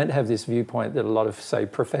 No. They don't have this viewpoint that a lot of, say,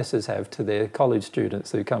 professors have to their college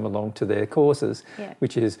students who come along to their courses,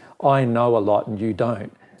 which is, I know a lot and you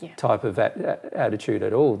don't. Type of attitude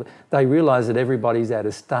at all. They realise that everybody's at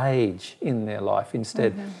a stage in their life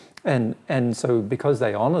instead. And so because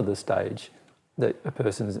they honour the stage that a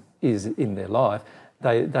person is in their life,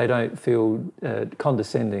 they don't feel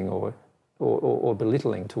condescending or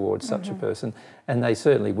belittling towards such a person, and they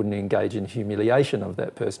certainly wouldn't engage in humiliation of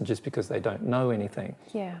that person just because they don't know anything.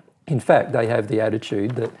 In fact, they have the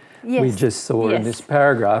attitude that we just saw in this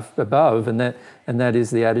paragraph above, and that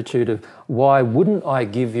is the attitude of, why wouldn't I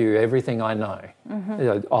give you everything I know? You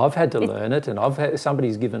know, I've had to learn it, and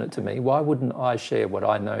somebody's given it to me. Why wouldn't I share what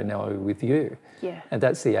I know now with you? And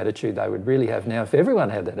that's the attitude they would really have now. If everyone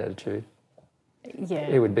had that attitude,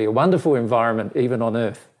 it would be a wonderful environment, even on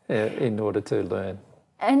earth, in order to learn.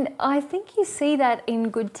 And I think you see that in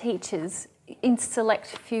good teachers, in select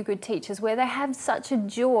few good teachers, where they have such a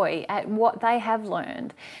joy at what they have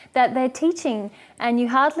learned that they're teaching and you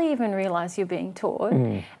hardly even realise you're being taught,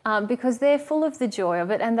 because they're full of the joy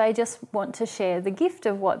of it, and they just want to share the gift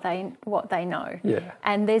of what they know.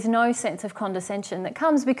 And there's no sense of condescension that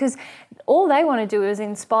comes, because all they want to do is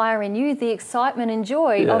inspire in you the excitement and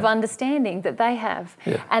joy of understanding that they have.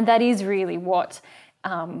 And that is really what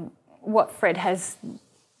Fred has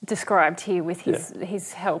described here with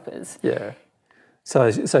his helpers.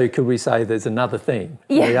 So could we say there's another theme?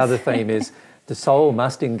 The other theme is the soul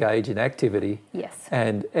must engage in activity.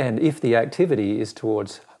 And if the activity is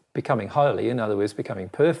towards becoming holy, in other words, becoming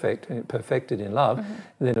perfected in love,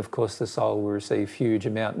 then of course the soul will receive huge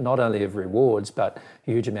amount, not only of rewards, but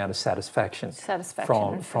huge amount of satisfaction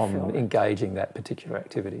from engaging that particular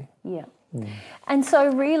activity. And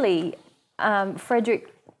so really,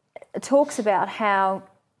 Frederick talks about how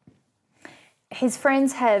his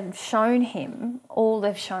friends have shown him all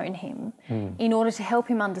they've shown him in order to help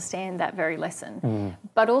him understand that very lesson,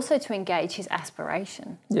 but also to engage his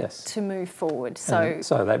aspiration to move forward. So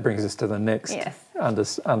that brings us to the next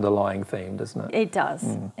underlying theme, doesn't it? It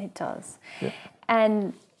does. It does. Yep.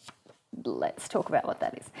 And let's talk about what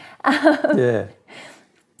that is. Yeah.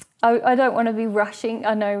 I don't want to be rushing.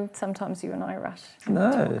 I know sometimes you and I rush.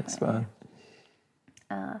 No, it's fine.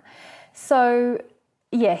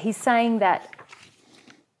 He's saying that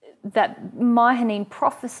Magdalene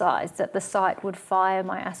prophesied that the sight would fire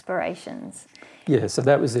my aspirations. Yeah, so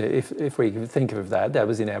that was, if we think of that, that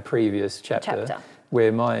was in our previous chapter.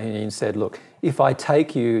 Where Magdalene said, look, if I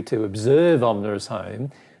take you to observe Omna's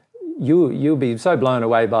home, you'll be so blown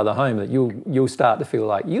away by the home that you'll start to feel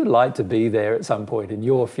like you'd like to be there at some point in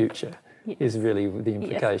your future, is really the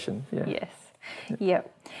implication. Yes.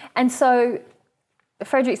 Yep. And so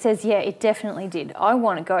Frederick says, yeah, it definitely did. I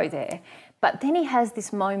want to go there. But then he has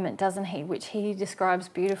this moment, doesn't he, which he describes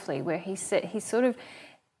beautifully, where he sort of,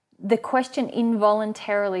 the question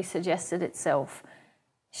involuntarily suggested itself,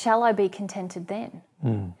 shall I be contented then?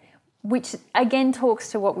 Which again talks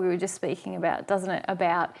to what we were just speaking about, doesn't it,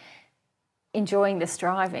 about enjoying the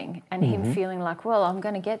striving and him feeling like, well, I'm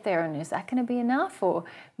going to get there, and is that going to be enough, or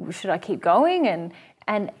should I keep going?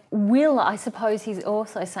 And will, I suppose he's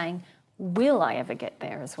also saying, will I ever get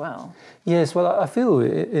there as well? Yes, well, I feel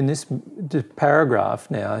in this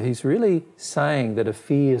paragraph now, he's really saying that a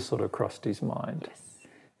fear sort of crossed his mind. Yes.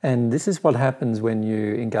 And this is what happens when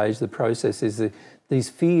you engage the process, is that these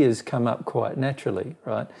fears come up quite naturally,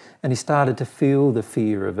 right? And he started to feel the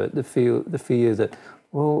fear of it, the fear that,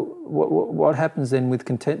 well, what happens then with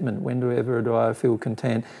contentment? When do I feel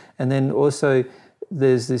content? And then also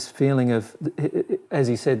there's this feeling of, as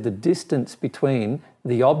he said, the distance between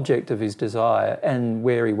the object of his desire and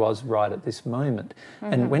where he was right at this moment.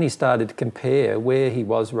 And when he started to compare where he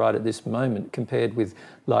was right at this moment compared with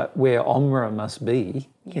like where Omra must be,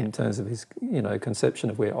 in terms of his conception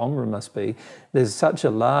of where Omra must be, there's such a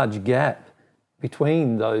large gap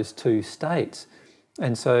between those two states.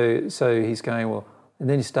 And so he's going, well, and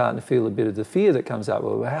then he's starting to feel a bit of the fear that comes up.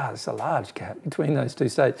 Well, wow, there's a large gap between those two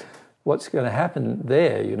states. What's going to happen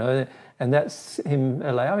there, And that's him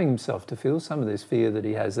allowing himself to feel some of this fear that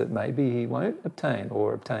he has, that maybe he won't obtain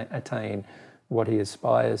what he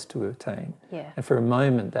aspires to attain. Yeah. And for a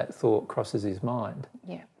moment that thought crosses his mind.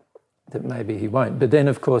 Yeah. That maybe he won't. But then,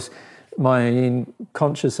 of course, my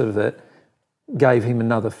conscious of it gave him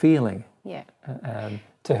another feeling. Yeah.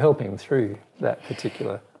 To help him through that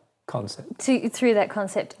particular concept. Through that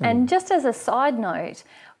concept. And just as a side note,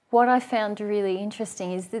 what I found really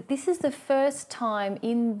interesting is that this is the first time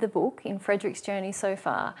in the book, in Frederick's journey so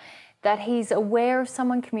far, that he's aware of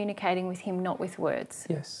someone communicating with him, not with words.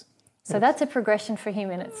 Yes. So that's a progression for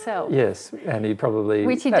him in itself. Yes, and he probably,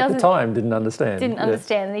 at the time, didn't understand.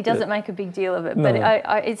 And he doesn't make a big deal of it, but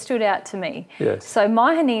it stood out to me. Yes. So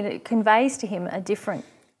Magdalene conveys to him a different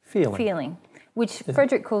feeling which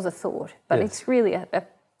Frederick calls a thought, but it's really a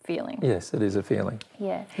feeling. Yes, it is a feeling.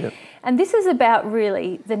 Yeah. Yep. And this is about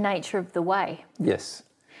really the nature of the way. Yes.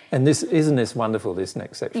 And isn't this wonderful, this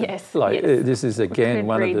next section? Yes. This is again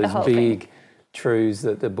one of those big truths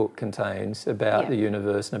that the book contains about the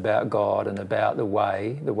universe and about God and about the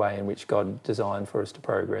way in which God designed for us to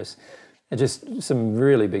progress. And just some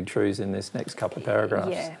really big truths in this next couple of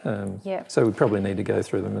paragraphs. So we probably need to go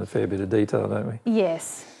through them in a fair bit of detail, don't we?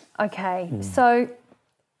 Yes. Okay. So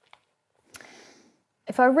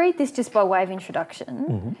if I read this just by way of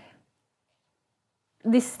introduction,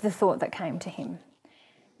 this is the thought that came to him.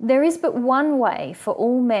 There is but one way for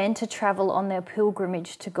all men to travel on their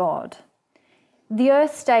pilgrimage to God. The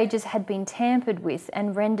earth stages had been tampered with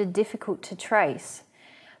and rendered difficult to trace,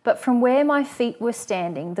 but from where my feet were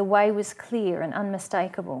standing, the way was clear and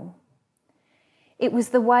unmistakable. It was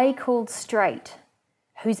the way called straight,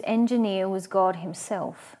 whose engineer was God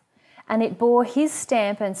himself, and it bore his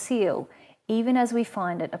stamp and seal, even as we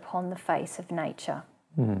find it upon the face of nature.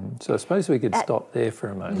 So I suppose we could stop there for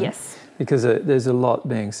a moment. Yes. Because there's a lot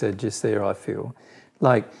being said just there, I feel.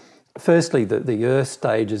 Like, firstly, that the earth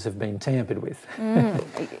stages have been tampered with.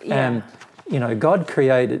 And, God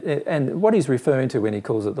created, and what he's referring to when he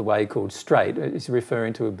calls it the way called straight, he's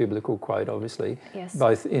referring to a biblical quote, obviously,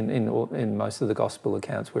 both in most of the gospel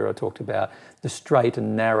accounts where I talked about the straight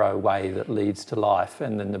and narrow way that leads to life,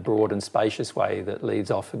 and then the broad and spacious way that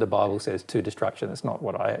leads off, the Bible says, to destruction. That's not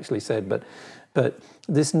what I actually said, but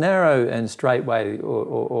this narrow and straight way,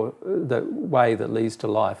 or the way that leads to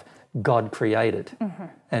life, God created.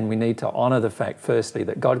 And we need to honour the fact, firstly,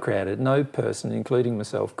 that God created. No person, including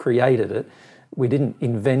myself, created it. We didn't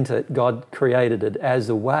invent it. God created it as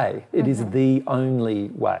a way. It is the only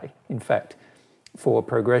way, in fact, for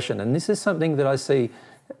progression. And this is something that I see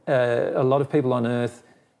a lot of people on earth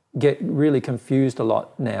get really confused a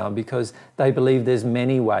lot now, because they believe there's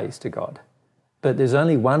many ways to God. But there's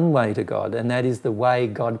only one way to God, and that is the way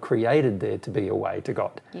God created there to be a way to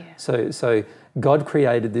God. Yeah. So God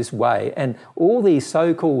created this way, and all these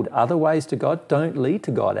so-called other ways to God don't lead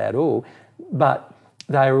to God at all, but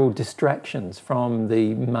they are all distractions from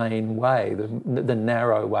the main way, the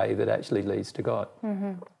narrow way that actually leads to God.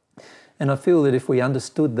 And I feel that if we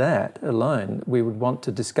understood that alone, we would want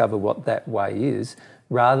to discover what that way is,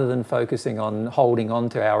 rather than focusing on holding on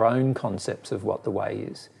to our own concepts of what the way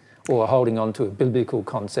is, or holding on to a biblical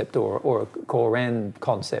concept or a Quran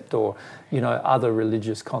concept, or other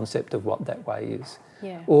religious concept of what that way is.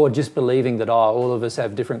 Yeah. Or just believing that all of us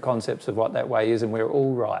have different concepts of what that way is and we're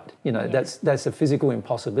all right. That's a physical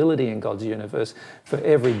impossibility in God's universe for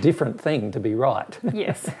every different thing to be right.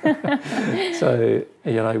 Yes. So,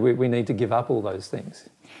 we need to give up all those things.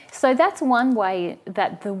 So that's one way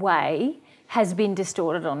that the way has been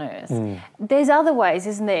distorted on earth. There's other ways,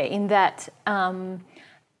 isn't there, in that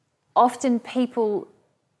often people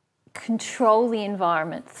control the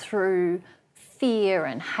environment through fear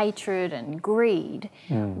and hatred and greed.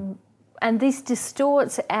 And this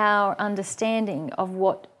distorts our understanding of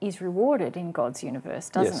what is rewarded in God's universe,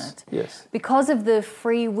 doesn't it? Yes. Because of the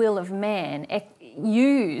free will of man,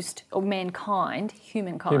 humankind,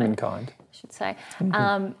 I should say,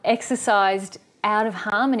 exercised out of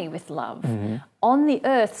harmony with love. On the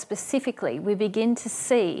earth specifically, we begin to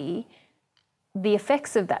see the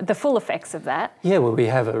effects of that, the full effects of that. Yeah, well, we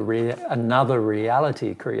have another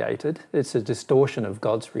reality created. It's a distortion of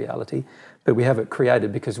God's reality, but we have it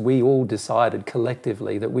created because we all decided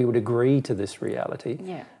collectively that we would agree to this reality.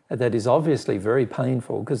 Yeah. That is obviously very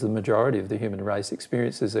painful, because the majority of the human race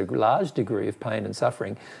experiences a large degree of pain and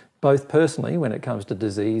suffering, both personally when it comes to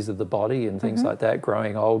disease of the body and things like that,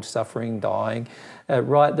 growing old, suffering, dying,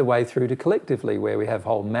 right the way through to collectively, where we have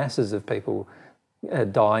whole masses of people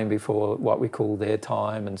dying before what we call their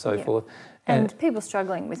time and so forth. And people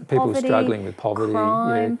struggling with poverty,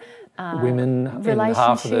 crime, women in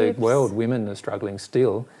half of the world, women are struggling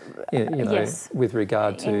still, with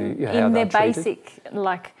regard to how in they're their basic,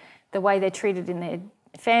 like the way they're treated in their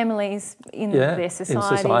families, in their society.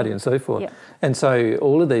 In society and so forth. Yep. And so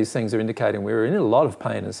all of these things are indicating we're in a lot of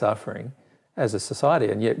pain and suffering as a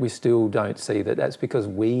society, and yet we still don't see that that's because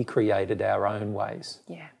we created our own ways.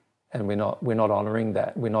 Yeah. And we're not honouring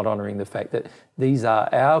that. We're not honouring the fact that these are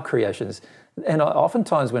our creations. And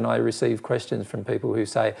oftentimes when I receive questions from people who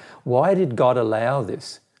say, why did God allow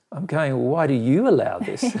this? I'm going, well, why do you allow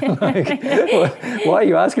this? Why are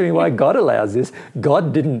you asking me why God allows this?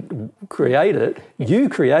 God didn't create it. You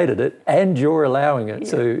created it and you're allowing it.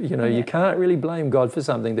 So, you can't really blame God for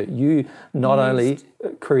something that you not only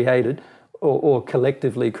created or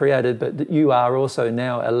collectively created, but that you are also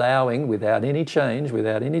now allowing without any change,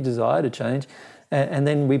 without any desire to change, and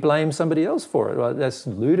then we blame somebody else for it. Well, that's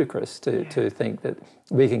ludicrous to think that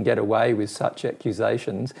we can get away with such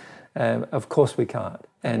accusations. Of course we can't.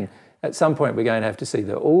 And at some point we're going to have to see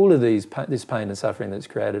that all of this pain and suffering that's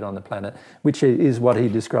created on the planet, which is what he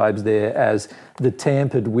describes there as the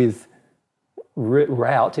tampered with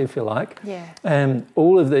route, if you like. Yeah.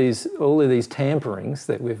 All of these tamperings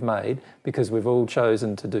that we've made, because we've all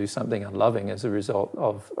chosen to do something unloving as a result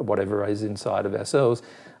of whatever is inside of ourselves,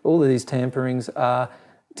 all of these tamperings are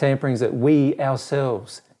tamperings that we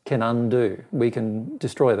ourselves can undo. We can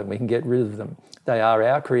destroy them. We can get rid of them. They are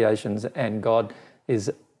our creations, and God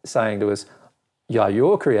is saying to us, yeah,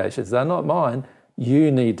 your creations, they're not mine. You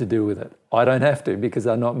need to deal with it. I don't have to, because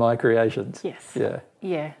they're not my creations. Yes. Yeah.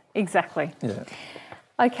 Yeah, exactly. Yeah.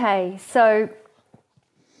 Okay, so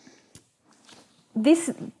this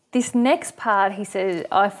next part, he says,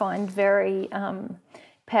 I find very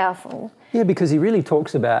powerful. Yeah, because he really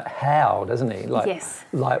talks about how, doesn't he? Yes.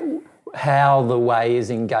 Like how the way is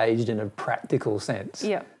engaged in a practical sense.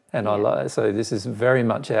 Yeah. And so this is very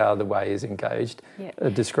much how the way is engaged,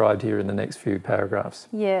 described here in the next few paragraphs.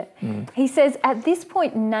 Yeah. He says, at this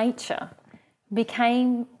point, nature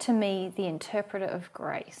became to me the interpreter of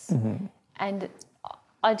grace. And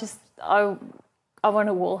I want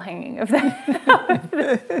a wall hanging of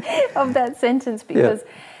that, of that sentence, because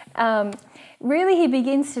really he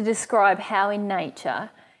begins to describe how in nature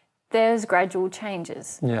there's gradual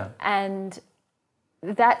changes. Yeah. And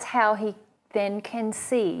that's how he then can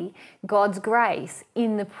see God's grace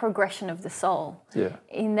in the progression of the soul. Yeah.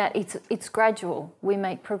 In that it's gradual. We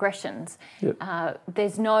make progressions. Yep.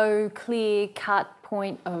 There's no clear cut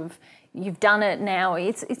point of you've done it now.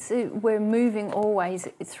 We're moving always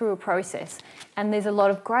through a process, and there's a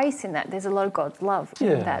lot of grace in that. There's a lot of God's love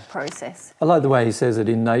in that process. I like the way he says it.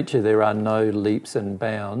 In nature, there are no leaps and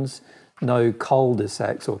bounds, no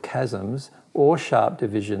cul-de-sacs or chasms, or sharp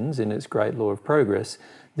divisions in its great law of progress.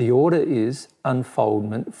 The order is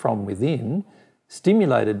unfoldment from within,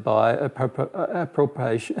 stimulated by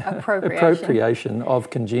appropriation of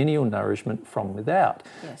congenial nourishment from without.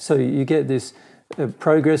 Yes. So you get this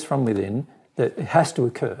progress from within that has to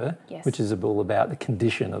occur, which is all about the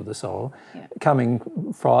condition of the soul, coming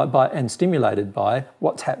by and stimulated by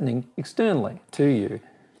what's happening externally to you.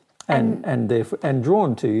 And therefore, and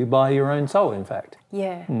drawn to you by your own soul, in fact.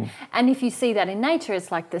 Yeah. And if you see that in nature,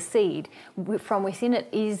 it's like the seed. From within it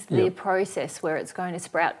is the process where it's going to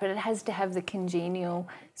sprout, but it has to have the congenial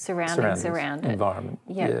surroundings around it. Environment.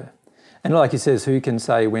 Yeah. And like he says, who can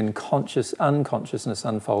say when unconsciousness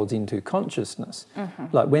unfolds into consciousness?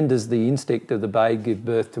 Like, when does the instinct of the babe give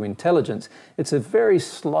birth to intelligence? It's a very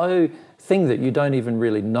slow thing that you don't even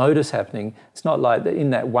really notice happening. It's not like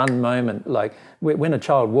in that one moment, like when a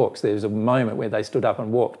child walks, there's a moment where they stood up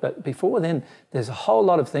and walked. But before then, there's a whole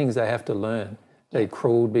lot of things they have to learn. They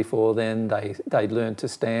crawled before then, they learned to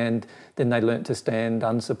stand, then they learnt to stand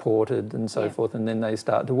unsupported and so forth, and then they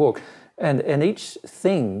start to walk. And each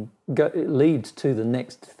thing leads to the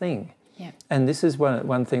next thing. Yeah. And this is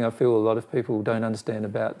one thing I feel a lot of people don't understand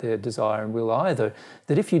about their desire and will either,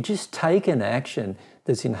 that if you just take an action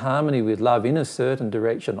that's in harmony with love in a certain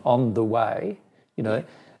direction on the way, you know,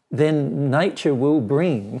 then nature will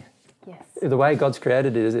bring, the way God's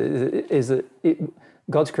created it is that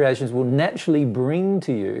God's creations will naturally bring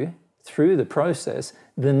to you, through the process,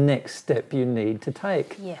 the next step you need to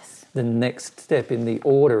take. Yes. The next step in the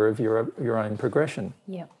order of your own progression.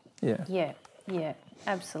 Yeah. Yeah. Yeah,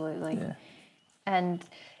 absolutely. Yeah. And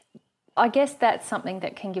I guess that's something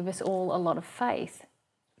that can give us all a lot of faith,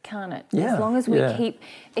 can't it? Yeah. As long as we keep,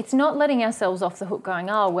 it's not letting ourselves off the hook going,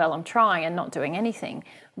 oh, well, I'm trying and not doing anything,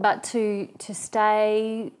 but to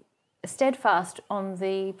stay steadfast on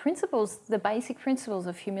the principles, the basic principles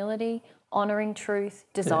of humility, honouring truth,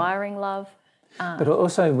 desiring love. But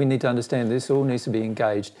also we need to understand this all needs to be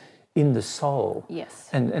engaged in the soul. Yes.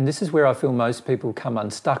 And this is where I feel most people come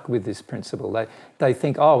unstuck with this principle. They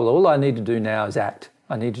think, oh, well, all I need to do now is act.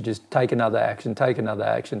 I need to just take another action, take another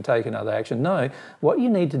action, take another action. No, what you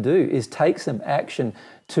need to do is take some action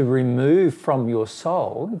to remove from your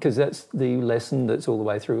soul, because that's the lesson that's all the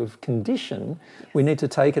way through of condition. Yes. We need to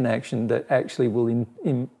take an action that actually will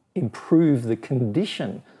improve the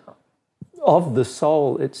condition of the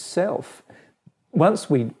soul itself. Once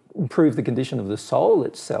we improve the condition of the soul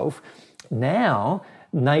itself, now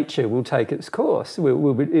nature will take its course. It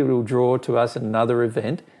will draw to us another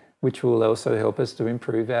event which will also help us to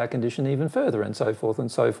improve our condition even further, and so forth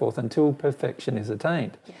until perfection is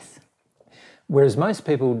attained. Yes. Whereas most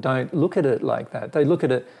people don't look at it like that. They look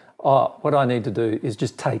at it, oh, what I need to do is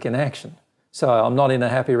just take an action. So I'm not in a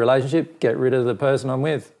happy relationship, get rid of the person I'm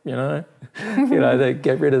with, you know. They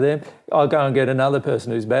get rid of them. I'll go and get another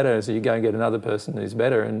person who's better. So you go and get another person who's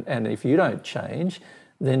better. And if you don't change,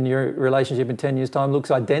 then your relationship in 10 years' time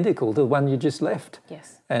looks identical to the one you just left.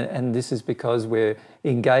 Yes. And this is because we're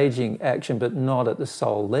engaging action, but not at the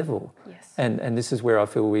soul level. Yes. And this is where I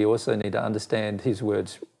feel we also need to understand his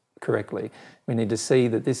words correctly. We need to see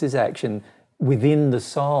that this is action within the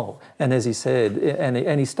soul. And as he said,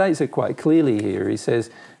 and he states it quite clearly here, he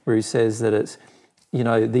says that it's,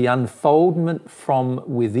 the unfoldment from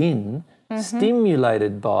within,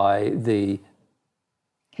 stimulated by the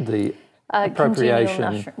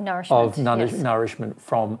appropriation of nourishment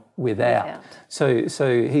from without. So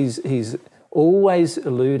he's always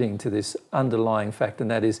alluding to this underlying fact,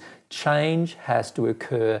 and that is change has to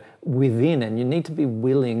occur within, and you need to be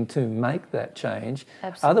willing to make that change.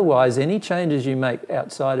 Absolutely. Otherwise, any changes you make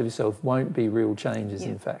outside of yourself won't be real changes,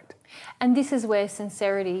 in fact. And this is where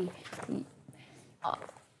sincerity,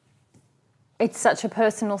 it's such a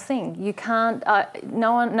personal thing. You can't,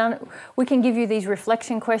 we can give you these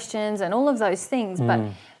reflection questions and all of those things, but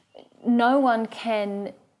no one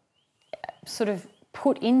can sort of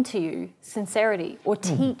put into you sincerity or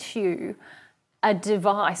teach you a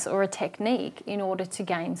device or a technique in order to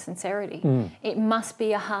gain sincerity. It must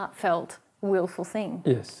be a heartfelt, willful thing.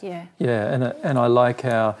 Yes. Yeah. Yeah, and I like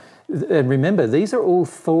how, and remember, these are all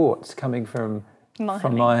thoughts coming from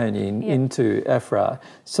Mahoney into Ephra.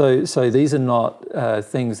 So these are not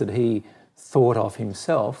things that he thought of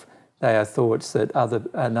himself. They are thoughts that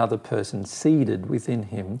another person seeded within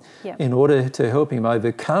him in order to help him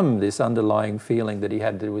overcome this underlying feeling that he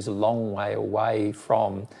had, that he was a long way away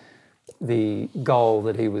from the goal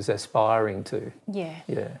that he was aspiring to.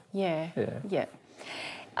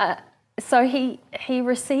 So he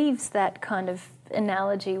receives that kind of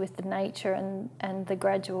analogy with the nature and the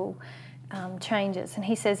gradual changes. And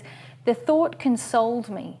he says, the thought consoled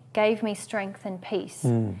me, gave me strength and peace.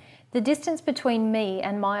 The distance between me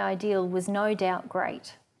and my ideal was no doubt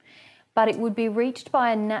great, but it would be reached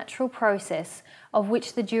by a natural process of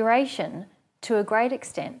which the duration, to a great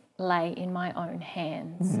extent, lay in my own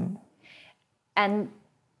hands. And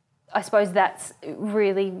I suppose that's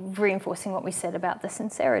really reinforcing what we said about the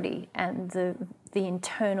sincerity and the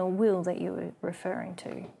internal will that you were referring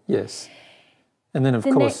to. Yes. And then, of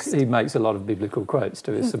course, he makes a lot of biblical quotes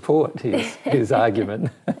to support his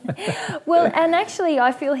argument. Well, and actually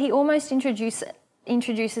I feel he almost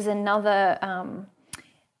introduces another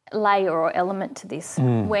layer or element to this,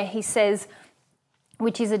 where he says,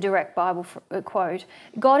 which is a direct Bible quote,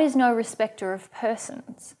 God is no respecter of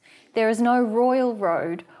persons. There is no royal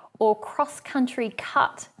road or cross-country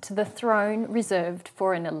cut to the throne reserved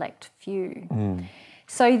for an elect few.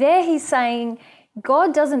 So there he's saying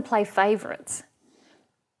God doesn't play favourites.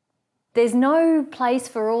 There's no place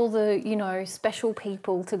for all the, special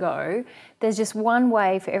people to go. There's just one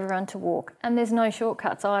way for everyone to walk, and there's no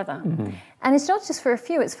shortcuts either. And it's not just for a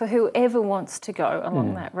few, it's for whoever wants to go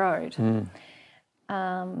along that road.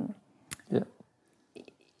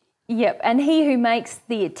 Yep, and he who makes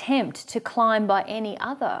the attempt to climb by any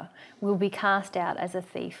other will be cast out as a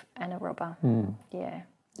thief and a robber. Yeah.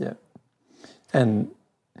 And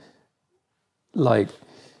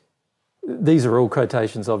these are all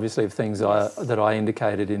quotations, obviously, of things that I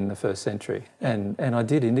indicated in the first century, and I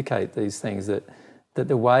did indicate these things that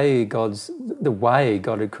the way God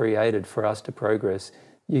had created for us to progress,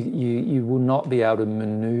 you will not be able to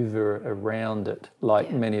manoeuvre around it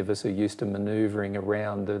like many of us are used to manoeuvring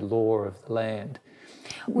around the law of the land.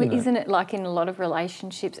 Well, isn't it like in a lot of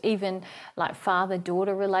relationships, even like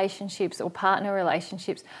father-daughter relationships or partner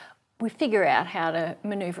relationships? We figure out how to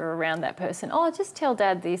manoeuvre around that person. Oh, just tell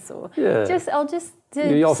Dad this, or I'll just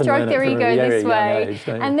stroke their ego this way,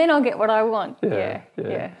 and then I'll get what I want.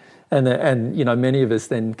 And many of us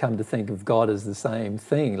then come to think of God as the same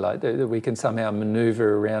thing, like that we can somehow manoeuvre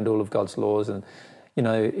around all of God's laws. And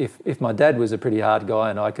if my dad was a pretty hard guy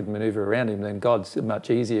and I could manoeuvre around him, then God's a much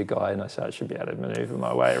easier guy, and I should be able to manoeuvre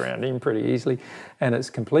my way around him pretty easily. And it's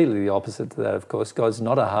completely the opposite to that, of course. God's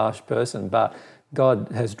not a harsh person, but God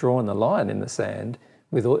has drawn the line in the sand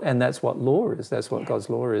and that's what law is. That's what God's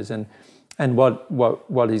law is. And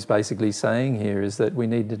what he's basically saying here is that we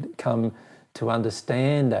need to come to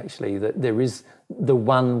understand actually that there is the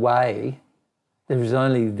one way. There is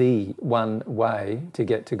only the one way to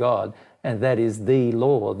get to God, and that is the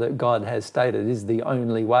law that God has stated is the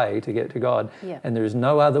only way to get to God. And there is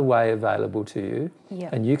no other way available to you.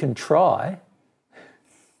 And you can try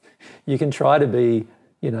to be,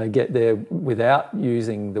 get there without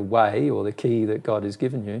using the way or the key that God has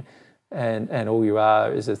given you, and all you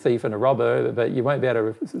are is a thief and a robber, but you won't be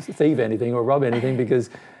able to thieve anything or rob anything because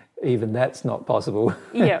even that's not possible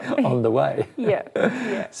on the way.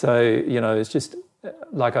 So, it's just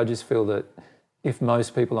like I just feel that if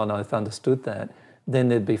most people on earth understood that, then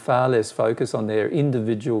there'd be far less focus on their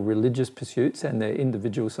individual religious pursuits and their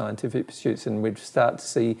individual scientific pursuits, and we'd start to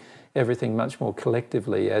see everything much more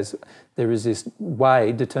collectively as there is this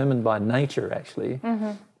way determined by nature, actually,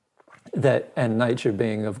 and nature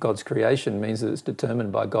being of God's creation means that it's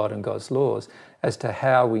determined by God and God's laws as to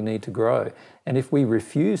how we need to grow. And if we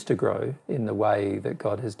refuse to grow in the way that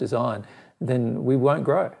God has designed, then we won't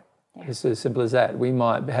grow. It's as simple as that. We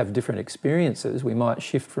might have different experiences. We might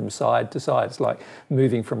shift from side to side. It's like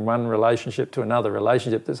moving from one relationship to another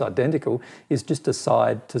relationship that's identical is just a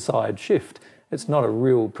side-to-side shift. It's not a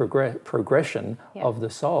real progression of the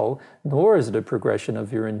soul, nor is it a progression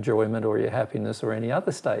of your enjoyment or your happiness or any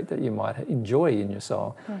other state that you might enjoy in your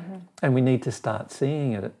soul. And we need to start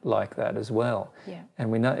seeing it like that as well. And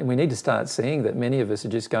we need to start seeing that many of us are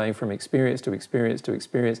just going from experience to experience to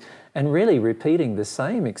experience and really repeating the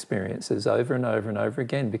same experiences over and over and over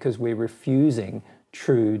again because we're refusing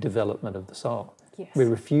true development of the soul. We're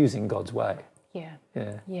refusing God's way.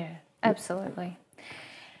 Absolutely.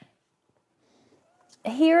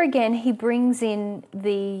 Here again, he brings in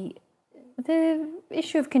the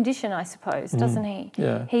issue of condition, I suppose, doesn't he?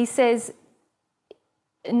 He says,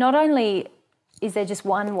 not only is there just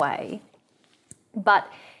one way,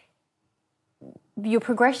 but your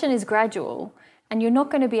progression is gradual and you're not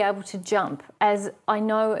going to be able to jump, as I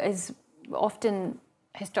know is often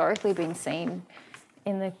historically been seen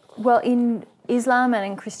in Islam and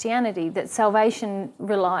in Christianity, that salvation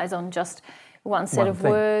relies on just one set of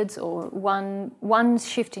thing. words or one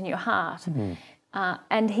shift in your heart.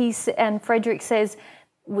 And Frederick says,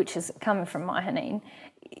 which is coming from Mahonine,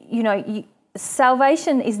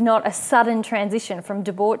 salvation is not a sudden transition from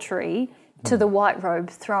debauchery to the white robe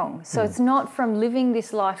throng. So it's not from living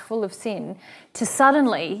this life full of sin to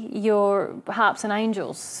suddenly your harps and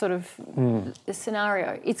angels sort of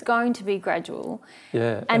scenario. It's going to be gradual.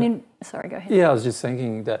 Yeah. And sorry, go ahead. Yeah, I was just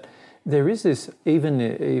thinking that there is this,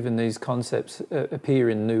 even these concepts appear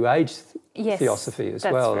in New Age theosophy as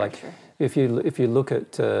well. Like true. if you look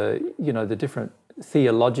at the different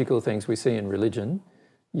theological things we see in religion,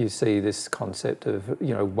 you see this concept of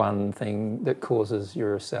one thing that causes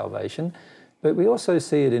your salvation, but we also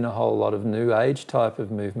see it in a whole lot of New Age type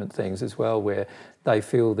of movement things as well, where they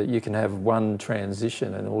feel that you can have one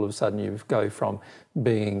transition and all of a sudden you go from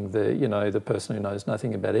being the person who knows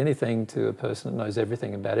nothing about anything to a person that knows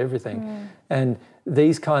everything about everything. And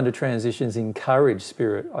these kind of transitions encourage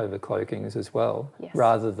spirit overcloakings as well,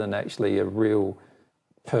 rather than actually a real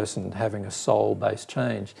person having a soul-based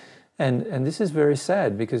change. And this is very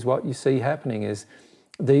sad, because what you see happening is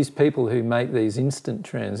these people who make these instant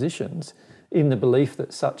transitions in the belief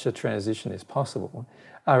that such a transition is possible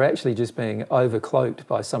are actually just being overcloaked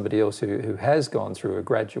by somebody else who has gone through a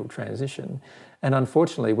gradual transition. And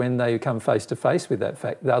unfortunately, when they come face to face with that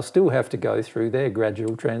fact, they'll still have to go through their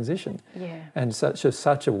gradual transition. And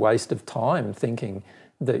such a waste of time thinking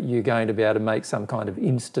that you're going to be able to make some kind of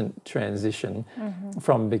instant transition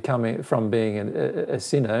from being a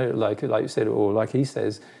sinner, like you said, or like he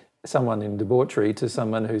says, someone in debauchery to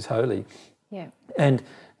someone who's holy. And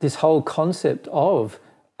this whole concept of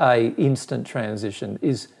a instant transition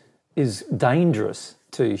is dangerous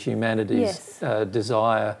to humanity's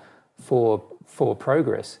desire for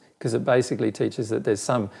progress, because it basically teaches that there's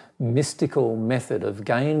some mystical method of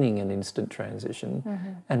gaining an instant transition.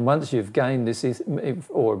 And once you've gained this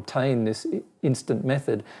or obtained this instant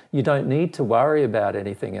method, you don't need to worry about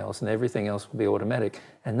anything else, and everything else will be automatic.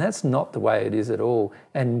 And that's not the way it is at all,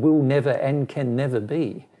 and will never and can never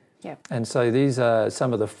be. And so these are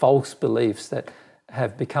some of the false beliefs that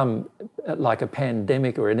have become like a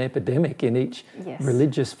pandemic or an epidemic in each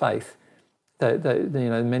religious faith.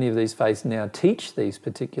 Many of these faiths now teach these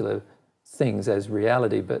particular things as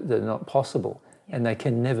reality, but they're not possible, and they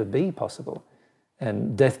can never be possible.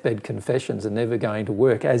 And deathbed confessions are never going to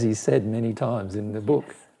work, as he said many times in the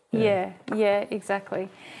book. Exactly.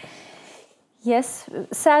 Yes,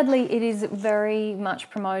 sadly, it is very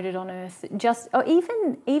much promoted on earth.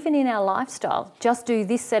 Even in our lifestyle, just do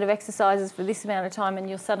this set of exercises for this amount of time, and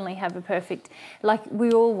you'll suddenly have a perfect. Like,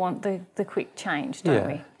 we all want the quick change, don't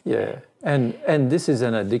we? And this is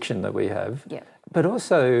an addiction that we have. But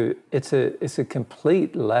also, it's a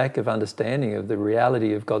complete lack of understanding of the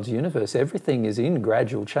reality of God's universe. Everything is in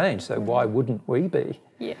gradual change, so why wouldn't we be?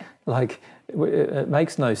 Like, it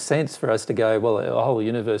makes no sense for us to go, well, the whole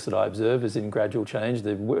universe that I observe is in gradual change,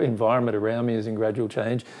 the environment around me is in gradual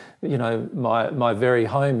change, my very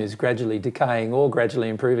home is gradually decaying or gradually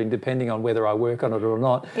improving depending on whether I work on it or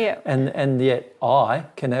not. And yet I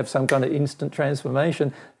can have some kind of instant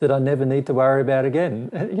transformation that I never need to worry about again.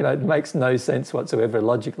 It makes no sense whatsoever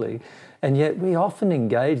logically. And yet we often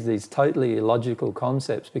engage these totally illogical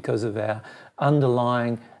concepts because of our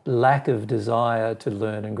underlying lack of desire to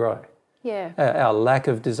learn and grow. Our lack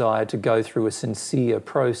of desire to go through a sincere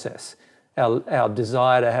process. Our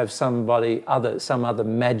desire to have some other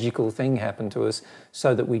magical thing happen to us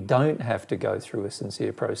so that we don't have to go through a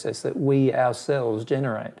sincere process that we ourselves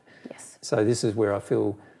generate. So this is where I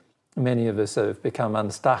feel many of us have become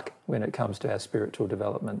unstuck when it comes to our spiritual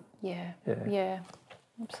development.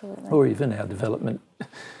 Absolutely. Or even our development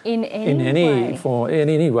in any form, in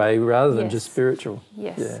any way, rather than just spiritual.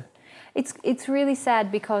 It's really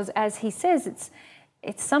sad, because, as he says,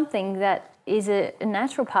 it's something that is a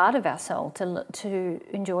natural part of our soul to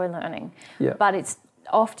enjoy learning. But it's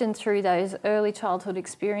often through those early childhood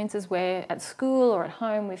experiences where at school or at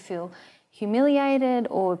home we feel humiliated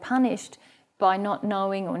or punished by not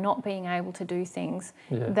knowing or not being able to do things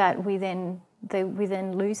that we then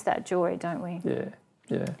lose that joy, don't we?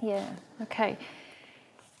 Okay.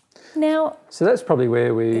 Now, so that's probably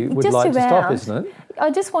where we would like to stop, isn't it?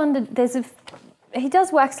 I just wondered, he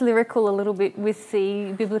does wax lyrical a little bit with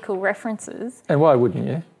the biblical references. And why wouldn't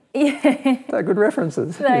you? They're good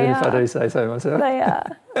references, if I do say so myself. They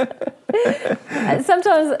are.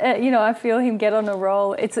 Sometimes, I feel him get on a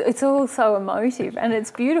roll. It's all so emotive, and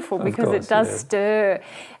it's beautiful because it does stir.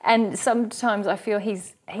 And sometimes I feel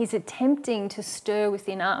he's attempting to stir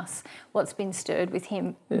within us what's been stirred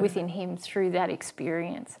within him through that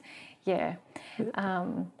experience.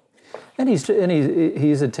 And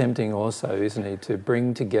he's attempting also, isn't he, to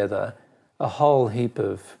bring together a whole heap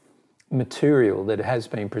of material that has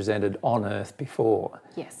been presented on earth before.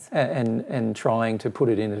 Yes. And trying to put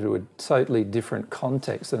it into a totally different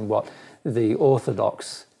context than what the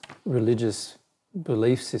orthodox religious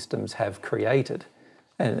belief systems have created.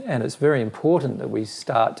 And it's very important that we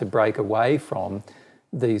start to break away from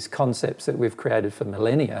these concepts that we've created for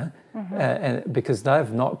millennia, and because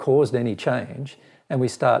they've not caused any change, and we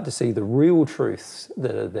start to see the real truths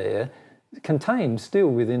that are there, contained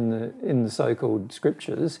still in the so-called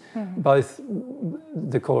scriptures, both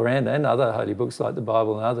the Quran and other holy books like the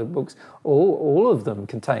Bible and other books. All of them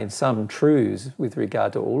contain some truths with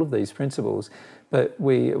regard to all of these principles, but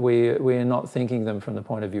we are not thinking them from the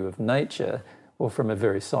point of view of nature or from a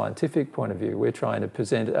very scientific point of view. We're trying to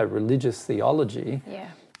present a religious theology,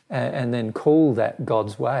 and then call that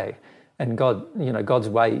God's way. And God's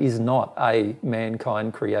way is not a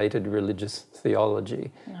mankind-created religious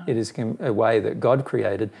theology. No. It is a way that God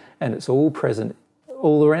created, and it's all present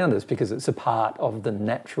all around us because it's a part of the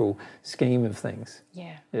natural scheme of things.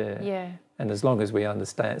 Yeah. And as long as we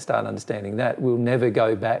start understanding that, we'll never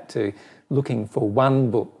go back to looking for one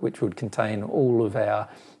book which would contain all of our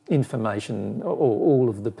information or all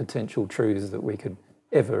of the potential truths that we could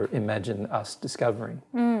ever imagine us discovering.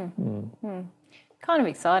 Kind of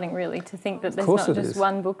exciting, really, to think that there's not just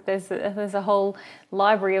one book. There's a whole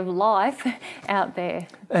library of life out there.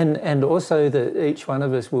 And also that each one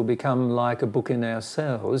of us will become like a book in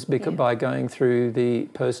ourselves by going through the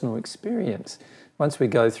personal experience. Once we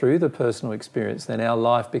go through the personal experience, then our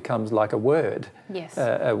life becomes like a word. Yes.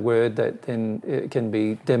 A word that then can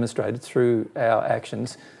be demonstrated through our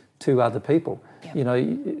actions to other people.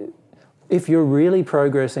 Yep. If you're really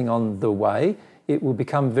progressing on the way, it will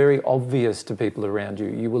become very obvious to people around you.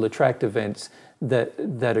 You will attract events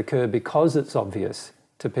that occur because it's obvious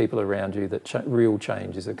to people around you that real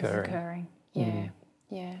change is occurring. Yeah.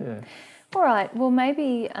 All right, well,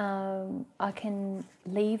 maybe I can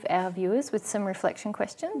leave our viewers with some reflection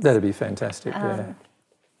questions. That'd be fantastic,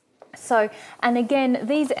 So, and again,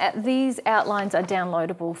 these outlines are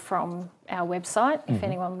downloadable from our website if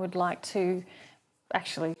anyone would like to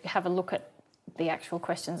actually have a look at the actual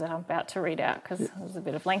questions that I'm about to read out, because there's a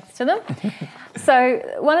bit of length to them. So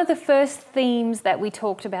one of the first themes that we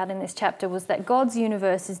talked about in this chapter was that God's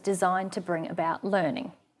universe is designed to bring about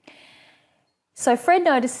learning. So Fred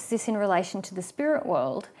notices this in relation to the spirit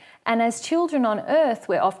world, and as children on earth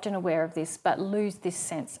we're often aware of this but lose this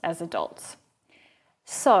sense as adults.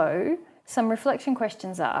 So some reflection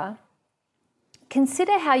questions are: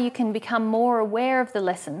 consider how you can become more aware of the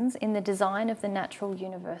lessons in the design of the natural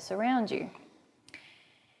universe around you.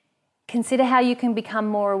 Consider how you can become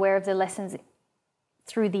more aware of the lessons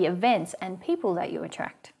through the events and people that you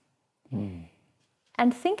attract.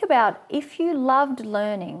 And think about, if you loved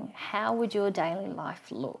learning, how would your daily life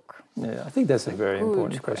look? Yeah, I think that's a very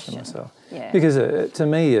important question myself. Yeah. Because to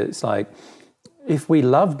me, it's like, if we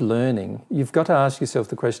loved learning, you've got to ask yourself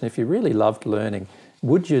the question, if you really loved learning,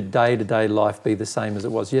 would your day-to-day life be the same as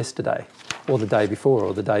it was yesterday or the day before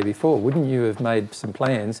or the day before? Wouldn't you have made some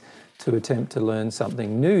plans to attempt to learn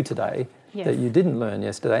something new today that you didn't learn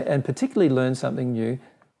yesterday, and particularly learn something new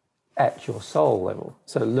at your soul level?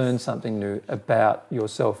 So learn something new about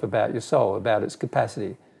yourself, about your soul, about its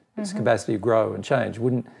capacity to grow and change.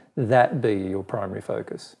 Wouldn't that be your primary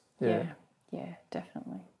focus? Yeah,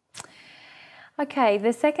 definitely. Okay,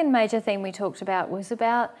 the second major theme we talked about was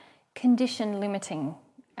about condition limiting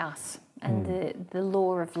us and the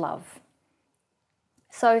law of love.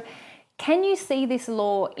 So can you see this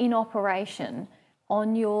law in operation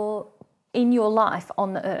in your life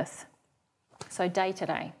on the earth? So day to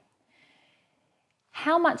day.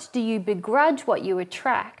 How much do you begrudge what you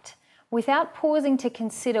attract without pausing to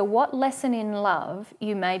consider what lesson in love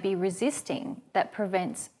you may be resisting that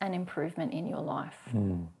prevents an improvement in your life?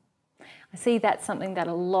 I see that's something that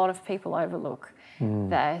a lot of people overlook.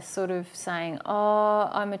 They're sort of saying, oh,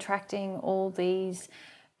 I'm attracting all these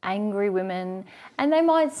angry women, and they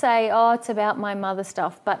might say, oh, it's about my mother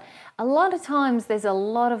stuff, but a lot of times there's a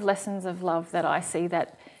lot of lessons of love that I see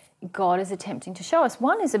that God is attempting to show us.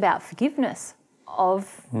 One is about forgiveness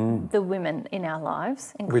of the women in our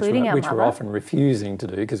lives, including our mother. Which we're often refusing to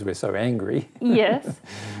do because we're so angry. Yes.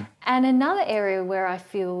 And another area where I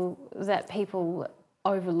feel that people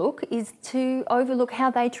overlook is to overlook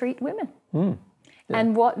how they treat women.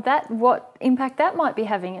 And what impact that might be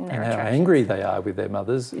having in their attraction. And how angry they are with their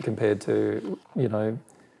mothers compared to,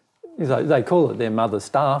 they call it their mother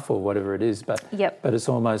stuff or whatever it is, but it's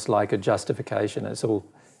almost like a justification. It's all,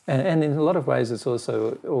 and in a lot of ways it's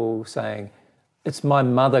also all saying, it's my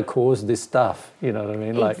mother caused this stuff, you know what I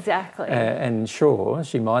mean? Exactly. And sure,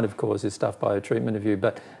 she might have caused this stuff by her treatment of you,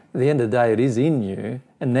 but at the end of the day, it is in you,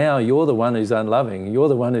 and now you're the one who's unloving. You're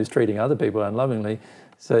the one who's treating other people unlovingly.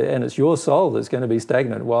 So, and it's your soul that's going to be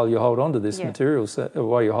stagnant while you hold on to this material,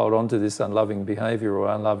 while you hold on to this unloving behaviour or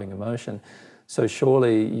unloving emotion. So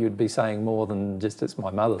surely you'd be saying more than just it's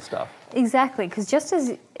my mother stuff. Exactly, because just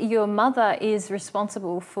as your mother is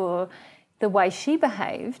responsible for the way she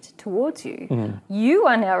behaved towards you, you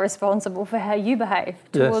are now responsible for how you behave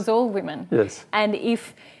towards all women. Yes. And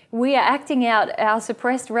if we are acting out our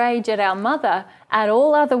suppressed rage at our mother at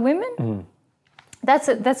all other women,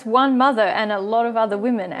 that's one mother and a lot of other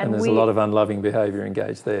women. And there's a lot of unloving behaviour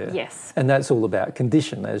engaged there. Yes. And that's all about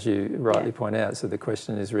condition, as you rightly point out. So the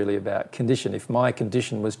question is really about condition. If my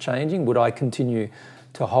condition was changing, would I continue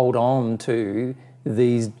to hold on to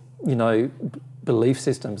these, you know, belief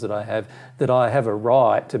systems that I have a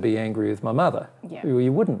right to be angry with my mother? Yeah.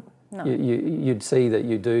 You wouldn't. No. You'd see that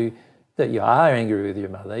you are angry with your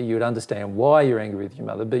mother. You'd understand why you're angry with your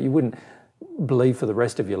mother, but you wouldn't believe for the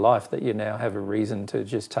rest of your life that you now have a reason to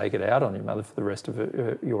just take it out on your mother for the rest of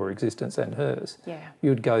your existence and hers. Yeah.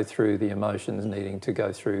 You'd go through the emotions needing to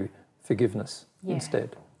go through forgiveness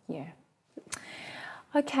instead. Yeah.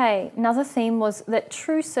 Okay, another theme was that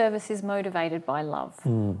true service is motivated by love.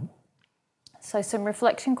 So some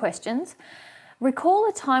reflection questions. Recall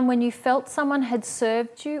a time when you felt someone had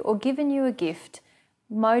served you or given you a gift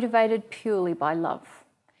motivated purely by love.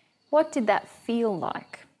 What did that feel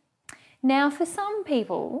like? Now, for some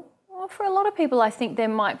people, or for a lot of people, I think there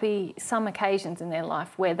might be some occasions in their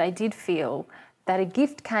life where they did feel that a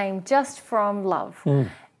gift came just from love.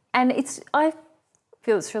 And I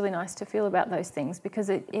feel it's really nice to feel about those things because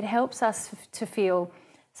it helps us to feel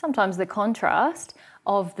sometimes the contrast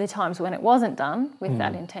of the times when it wasn't done with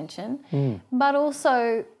that intention, but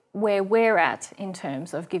also where we're at in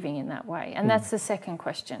terms of giving in that way. And that's the second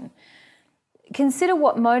question. Consider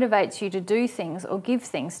what motivates you to do things or give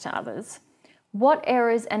things to others. What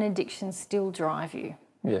errors and addictions still drive you?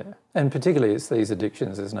 Yeah, and particularly it's these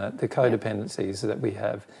addictions, isn't it? The codependencies that we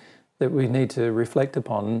have that we need to reflect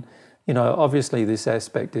upon. You know, obviously this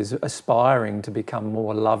aspect is aspiring to become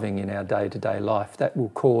more loving in our day-to-day life. That will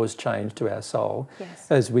cause change to our soul. Yes.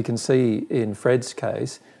 As we can see in Fred's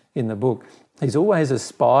case in the book, he's always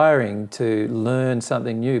aspiring to learn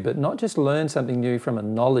something new, but not just learn something new from a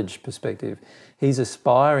knowledge perspective. He's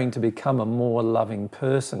aspiring to become a more loving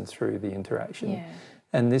person through the interaction. Yeah.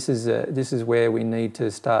 And this is where we need to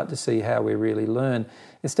start to see how we really learn.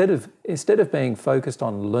 Instead of being focused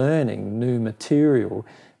on learning new material,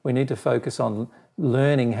 we need to focus on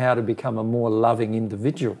learning how to become a more loving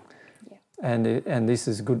individual. And this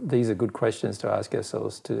is good. These are good questions to ask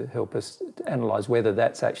ourselves to help us analyse whether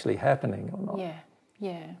that's actually happening or not.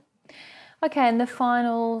 Yeah. Okay, and the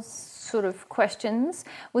final sort of questions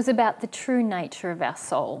was about the true nature of our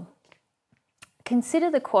soul. Consider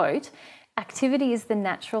the quote, "Activity is the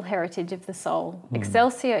natural heritage of the soul,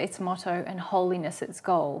 excelsior its motto and holiness its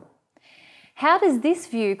goal." How does this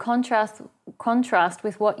view contrast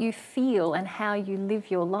with what you feel and how you live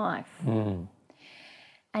your life?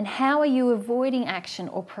 And how are you avoiding action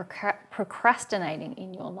or procrastinating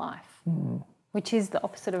in your life? Which is the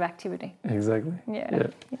opposite of activity. Exactly. Yeah.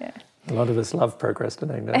 A lot of us love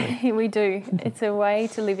procrastinating, don't we? We do. It's a way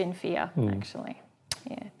to live in fear, actually.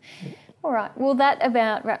 Yeah. All right. Well, that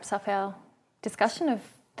about wraps up our discussion of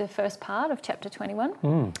the first part of chapter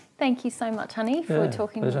 21. Thank you so much, honey, for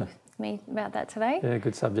talking with me about that today. Yeah,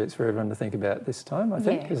 good subjects for everyone to think about this time, I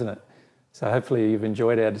think, isn't it? So hopefully you've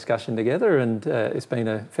enjoyed our discussion together, and it's been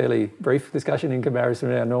a fairly brief discussion in comparison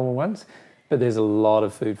to our normal ones, but there's a lot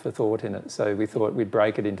of food for thought in it. So we thought we'd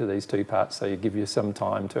break it into these two parts so you give you some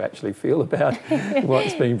time to actually feel about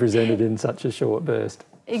what's being presented in such a short burst.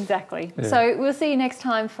 Exactly. Yeah. So we'll see you next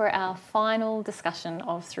time for our final discussion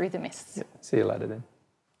of Through the Mists. Yeah. See you later then.